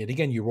Shots. And yet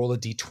again, you roll a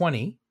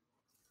D20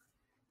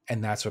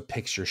 and that's what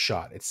picks your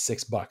shot. It's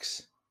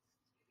 $6.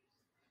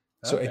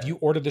 So if you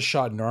order the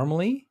shot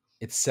normally,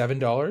 it's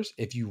 $7.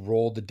 If you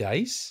roll the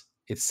dice,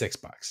 it's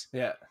 $6.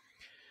 Yeah.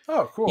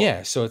 Oh, cool.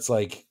 Yeah. So it's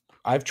like,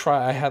 I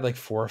had like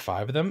 4 or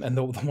 5 of them. And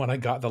the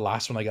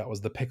last one I got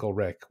was the Pickle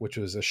Rick, which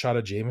was a shot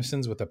of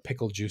Jameson's with a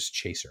pickle juice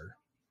chaser.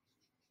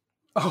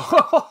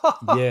 Oh,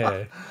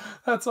 yeah.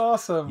 That's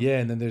awesome. Yeah.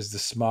 And then there's the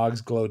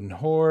Smogs Gloating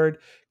Horde,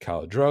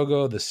 Khal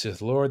Drogo, the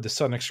Sith Lord, the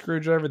Sonic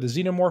Screwdriver, the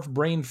Xenomorph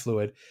Brain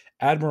Fluid,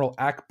 Admiral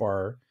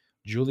Akbar,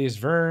 Julius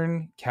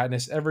Verne,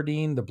 Katniss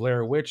Everdeen, the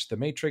Blair Witch, the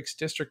Matrix,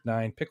 District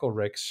 9, Pickle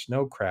Rick,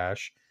 Snow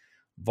Crash,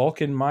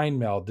 Vulcan Mind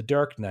Meld, the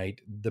Dark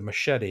Knight, the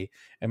Machete.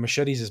 And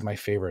Machetes is my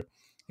favorite.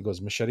 He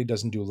goes, Machete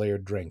doesn't do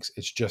layered drinks.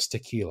 It's just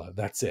tequila.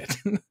 That's it.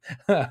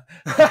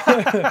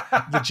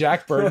 The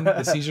Jack Burton,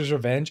 the Caesar's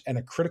Revenge, and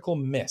a Critical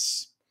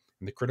Miss.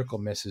 And the Critical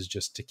Miss is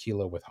just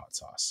tequila with hot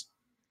sauce.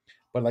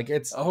 But like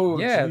it's,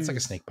 it's like a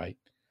snake bite.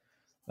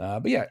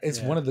 But yeah,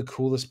 it's one of the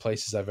coolest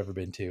places I've ever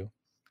been to.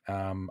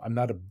 I'm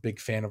not a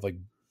big fan of like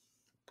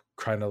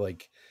kind of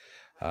like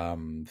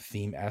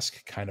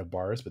theme-esque kind of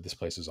bars, but this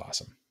place is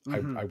awesome.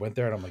 Mm-hmm. I went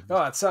there and I'm like, oh,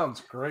 that sounds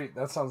great.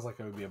 That sounds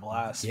like it would be a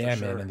blast. Yeah,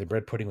 man. And the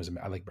bread pudding was,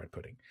 I like bread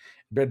pudding.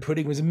 Bread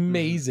pudding was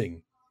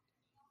amazing.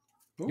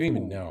 You don't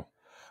even know.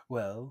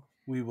 Well,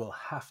 We will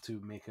have to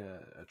make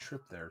a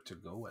trip there to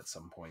go at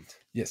some point.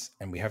 Yes,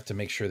 and we have to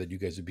make sure that you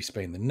guys would be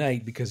spending the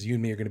night because you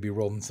and me are going to be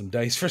rolling some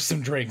dice for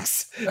some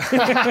drinks.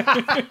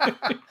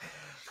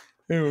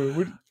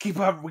 Keep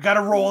up. We got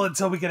to roll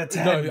until we get a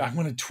 10. No, I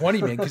want a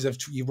 20, man, because if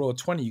you roll a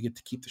 20, you get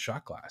to keep the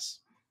shot glass.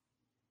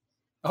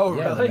 Oh,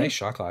 yeah, really? Nice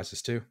shot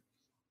glasses, too.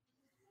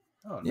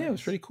 Oh, nice. Yeah, it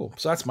was pretty cool.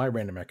 So that's my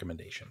random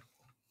recommendation.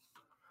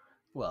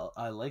 Well,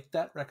 I like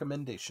that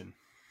recommendation.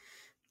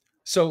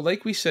 So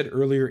like we said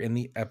earlier in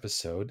the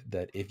episode,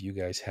 that if you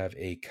guys have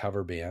a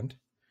cover band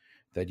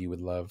that you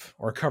would love,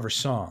 or a cover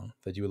song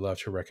that you would love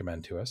to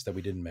recommend to us that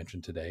we didn't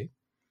mention today,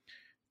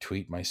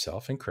 tweet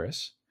myself and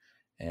Chris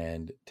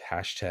and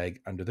hashtag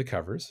under the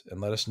covers and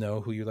let us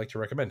know who you'd like to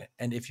recommend.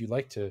 And if you'd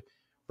like to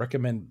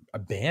recommend a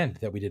band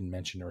that we didn't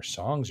mention, or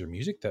songs or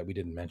music that we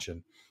didn't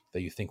mention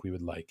that you think we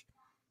would like,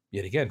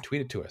 yet again,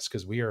 tweet it to us,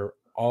 because we are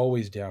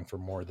always down for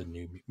more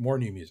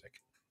new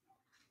music.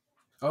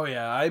 Oh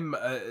yeah, I'm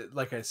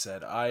like I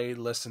said, I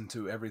listen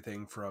to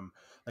everything from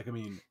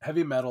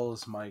heavy metal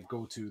is my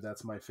go-to.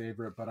 That's my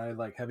favorite, but I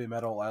like heavy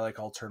metal, I like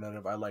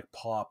alternative, I like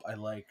pop, I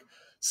like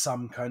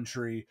some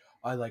country,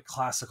 I like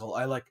classical,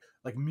 I like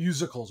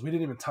musicals. We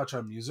didn't even touch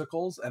on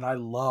musicals, and I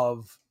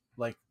love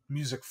like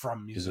music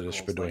from musicals.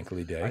 Is it a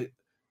Spadwinkly Day?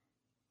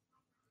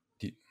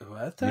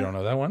 What? You don't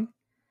know that one?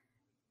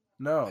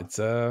 No. It's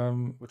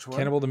which one?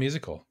 Cannibal the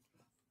Musical.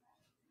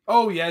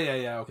 Oh yeah.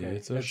 Okay.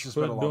 It's just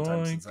been a long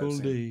time since I've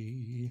seen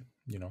Day.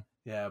 You know.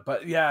 Yeah,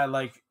 but yeah,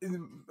 like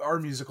our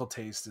musical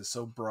taste is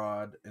so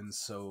broad and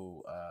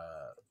so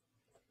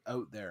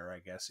out there, I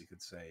guess you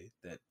could say,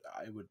 that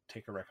I would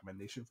take a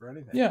recommendation for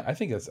anything. Yeah, I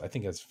think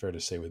that's fair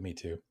to say with me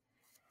too.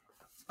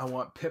 I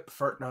want Pip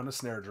farting on a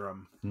snare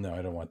drum. No,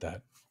 I don't want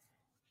that.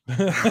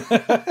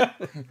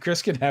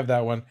 Chris can have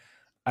that one.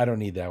 I don't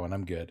need that one.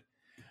 I'm good.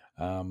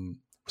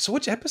 So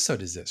which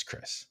episode is this,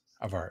 Chris,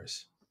 of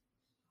ours?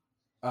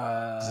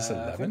 Is this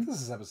 11? I think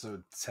this is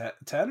episode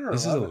 10 or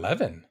this 11. Is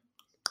 11.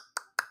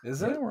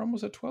 Is Yeah, it? we're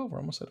almost at 12. We're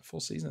almost at a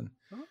full season.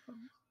 Oh,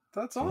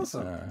 that's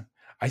awesome.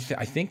 I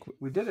think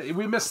we did it.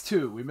 We missed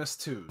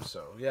two.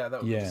 So yeah,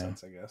 that would make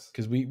sense, I guess.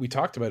 Because we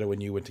talked about it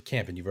when you went to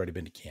camp, and you've already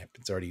been to camp.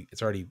 It's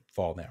already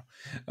fall now.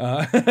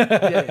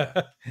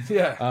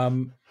 Yeah.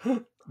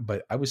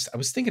 But I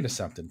was thinking of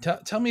something.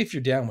 Tell me if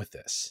you're down with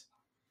this.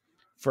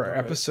 For our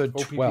episode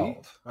OPP?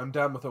 12. I'm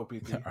down with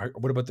OPP.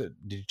 What about did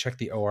you check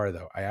the OR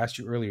though? I asked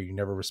you earlier, you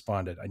never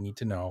responded. I need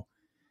to know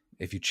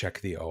if you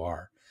check the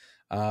OR.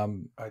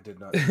 I did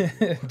not.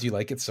 Do you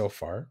like it so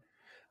far?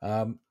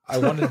 I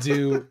want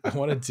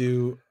to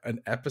do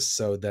an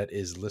episode that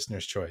is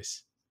listener's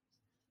choice.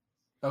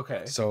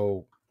 Okay.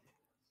 So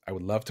I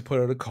would love to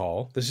put out a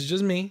call. This is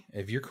just me.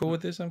 If you're cool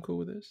with this, I'm cool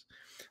with this.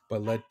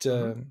 But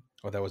oh,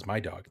 that was my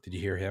dog. Did you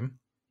hear him?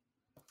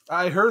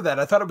 I heard that.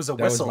 I thought it was a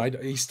whistle.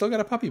 He still got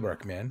a puppy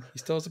bark, man. He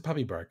still has a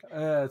puppy bark.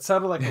 It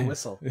sounded like a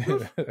whistle.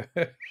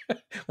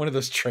 One of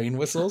those train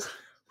whistles.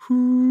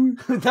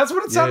 That's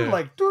what it sounded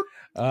like.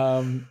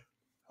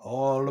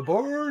 All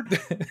aboard.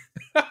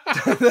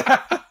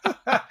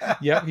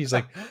 Yeah, he's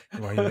like,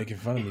 why are you making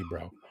fun of me,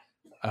 bro?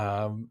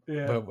 But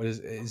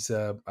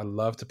I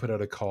love to put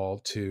out a call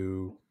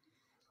to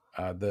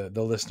the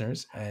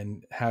listeners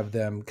and have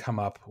them come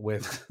up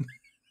with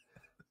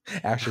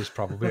Ashley's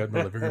probably in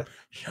the living room.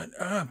 Shut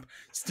up.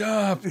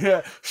 Stop.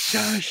 Yeah.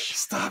 Shush.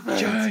 Stop it.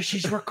 Shush.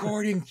 He's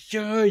recording.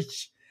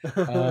 Shush.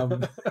 Oh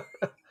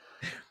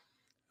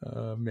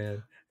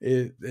man.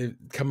 It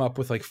come up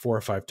with like 4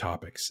 or 5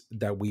 topics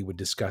that we would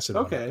discuss in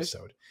one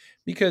episode,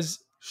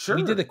 because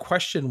we did the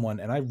question one,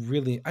 and I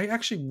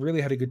actually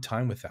really had a good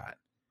time with that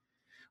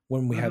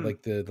when we had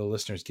like the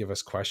listeners give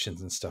us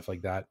questions and stuff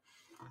like that.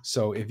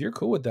 So if you're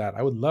cool with that,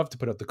 I would love to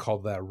put out the call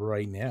to that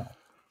right now.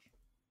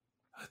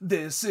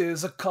 This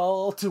is a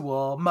call to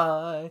all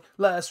my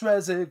last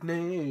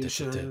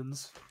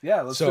resignations.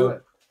 Yeah, let's do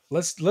it.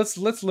 Let's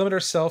limit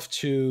ourselves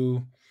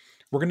to,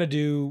 we're gonna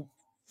do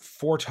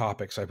 4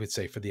 topics, I would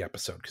say, for the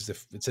episode, because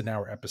if it's an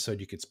hour episode,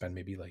 you could spend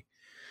maybe like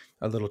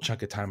a little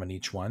chunk of time on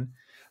each one.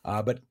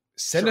 But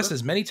send us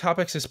as many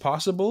topics as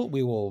possible.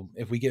 We will,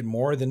 if we get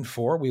more than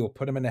 4, we will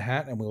put them in a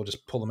hat and we will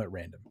just pull them at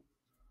random.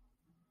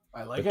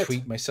 I like it.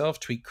 Tweet myself,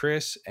 tweet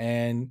Chris,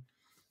 and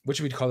what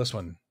should we call this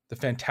one? The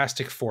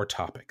Fantastic 4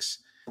 topics.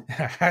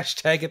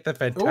 Hashtag it the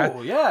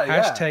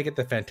hashtag it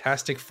the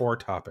Fantastic 4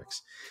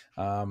 topics.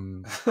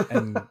 And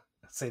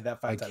say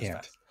that 5 times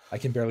fast. I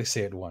can barely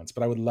say it once,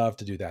 but I would love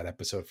to do that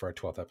episode for our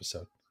 12th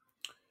episode.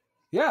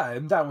 Yeah,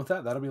 I'm down with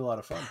that. That'll be a lot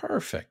of fun.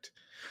 Perfect.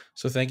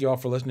 So thank you all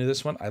for listening to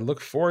this one. I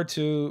look forward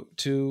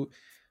to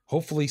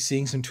hopefully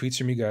seeing some tweets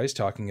from you guys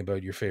talking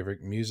about your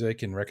favorite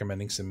music and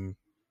recommending some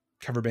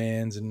cover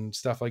bands and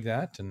stuff like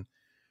that. And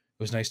it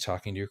was nice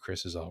talking to you,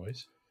 Chris, as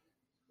always.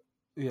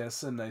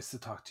 Yes, and nice to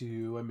talk to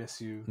you. I miss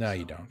you. No,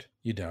 you don't.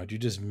 You don't. You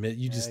just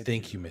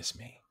think you miss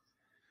me.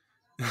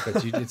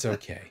 But it's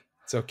okay.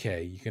 It's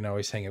okay. You can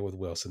always hang out with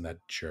Wilson, that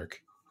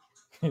jerk.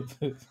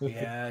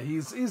 Yeah,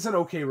 he's an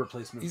okay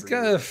replacement. He's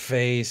got a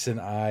face and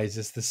eyes.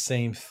 It's the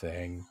same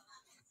thing.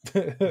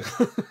 But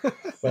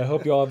I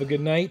hope you all have a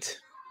good night,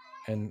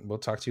 and we'll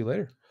talk to you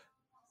later.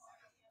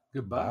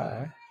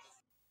 Goodbye.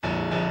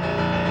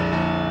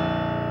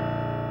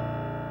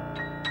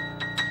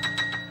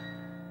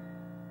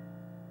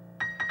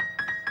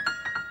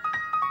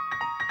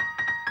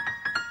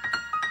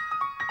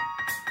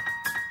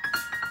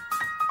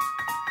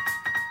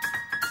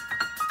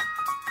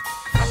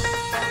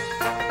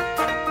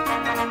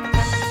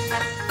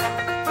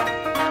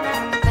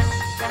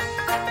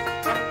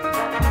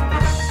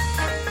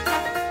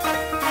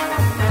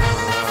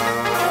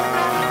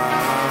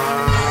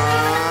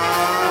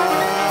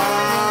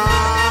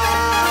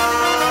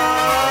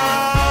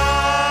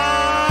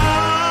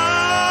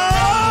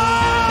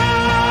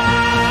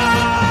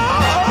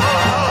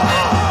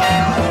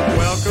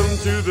 Welcome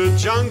to the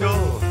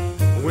jungle.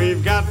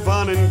 We've got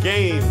fun and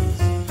games.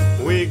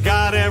 We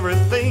got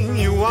everything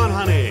you want,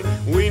 honey.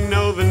 We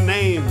know the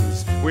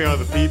names. We are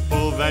the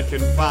people that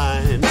can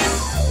find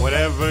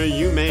whatever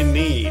you may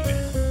need.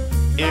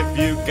 If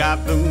you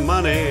got the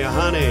money,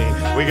 honey,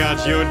 we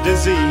got your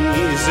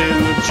disease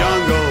in the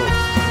jungle.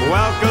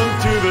 Welcome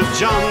to the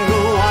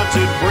jungle. Watch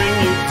it bring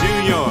you to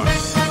your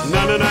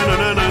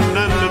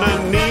na-na-na-na-na-na-na-na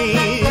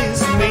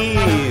knees.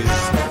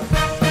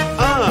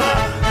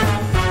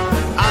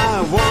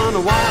 I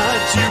wanna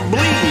watch you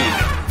bleed.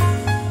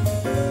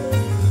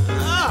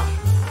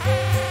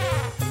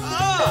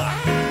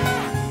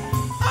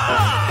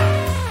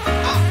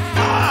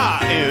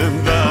 In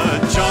the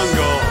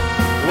jungle.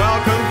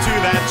 Welcome to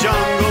that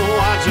jungle.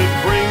 Watch it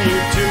bring you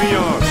to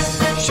your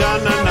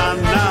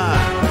sha-na-na-na,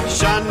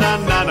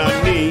 sha-na-na-na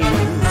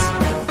knees.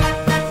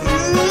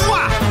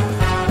 Mwah!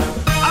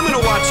 I'm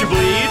gonna watch you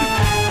bleed.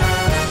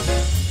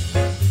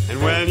 And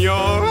when you're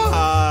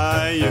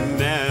high, you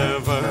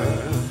never,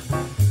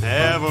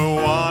 ever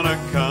wanna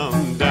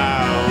come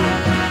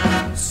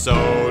down. So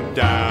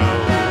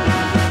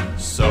down,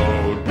 so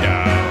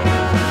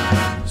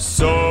down,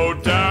 so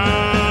down.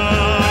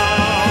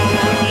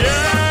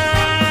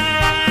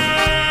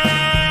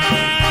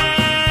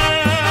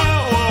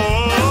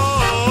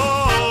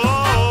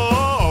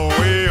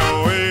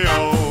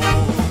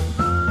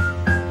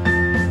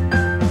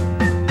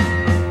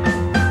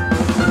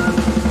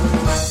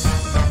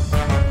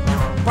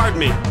 Pardon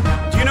me,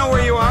 do you know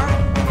where you are?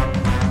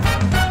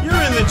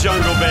 You're in the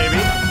jungle,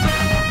 baby.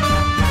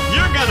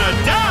 You're gonna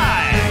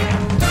die!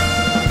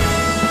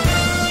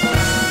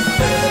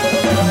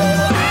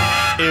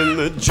 In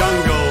the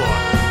jungle.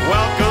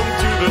 Welcome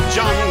to the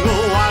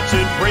jungle. Watch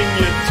it bring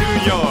you to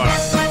your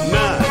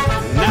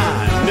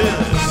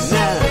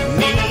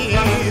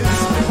knees.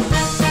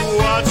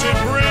 Watch it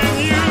bring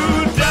you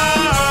down.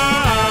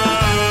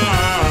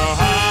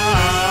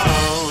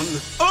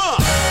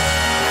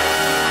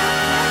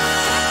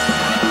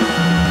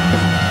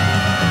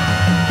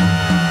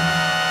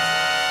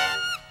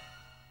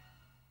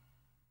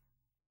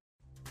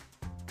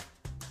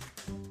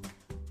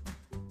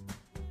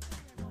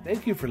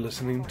 Thank you for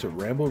listening to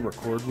Ramble,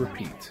 Record,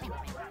 Repeat.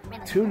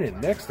 Tune in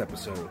next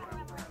episode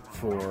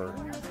for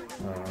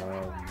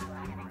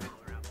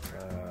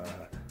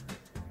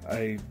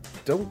I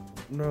don't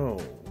know.